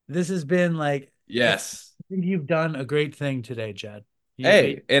 this has been like yes. I think you've done a great thing today, Jed. You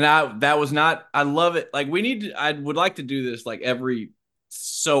Hey, and I that was not I love it. Like we need to I would like to do this like every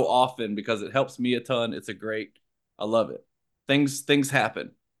so often because it helps me a ton. It's a great I love it. Things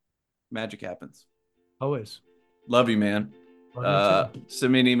happen. Magic happens. always Love you, man. love you too.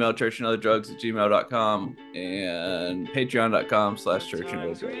 Send me an email, churchandother drugs at gmail.com and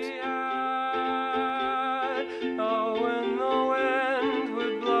patreon.com/churchandother drugs.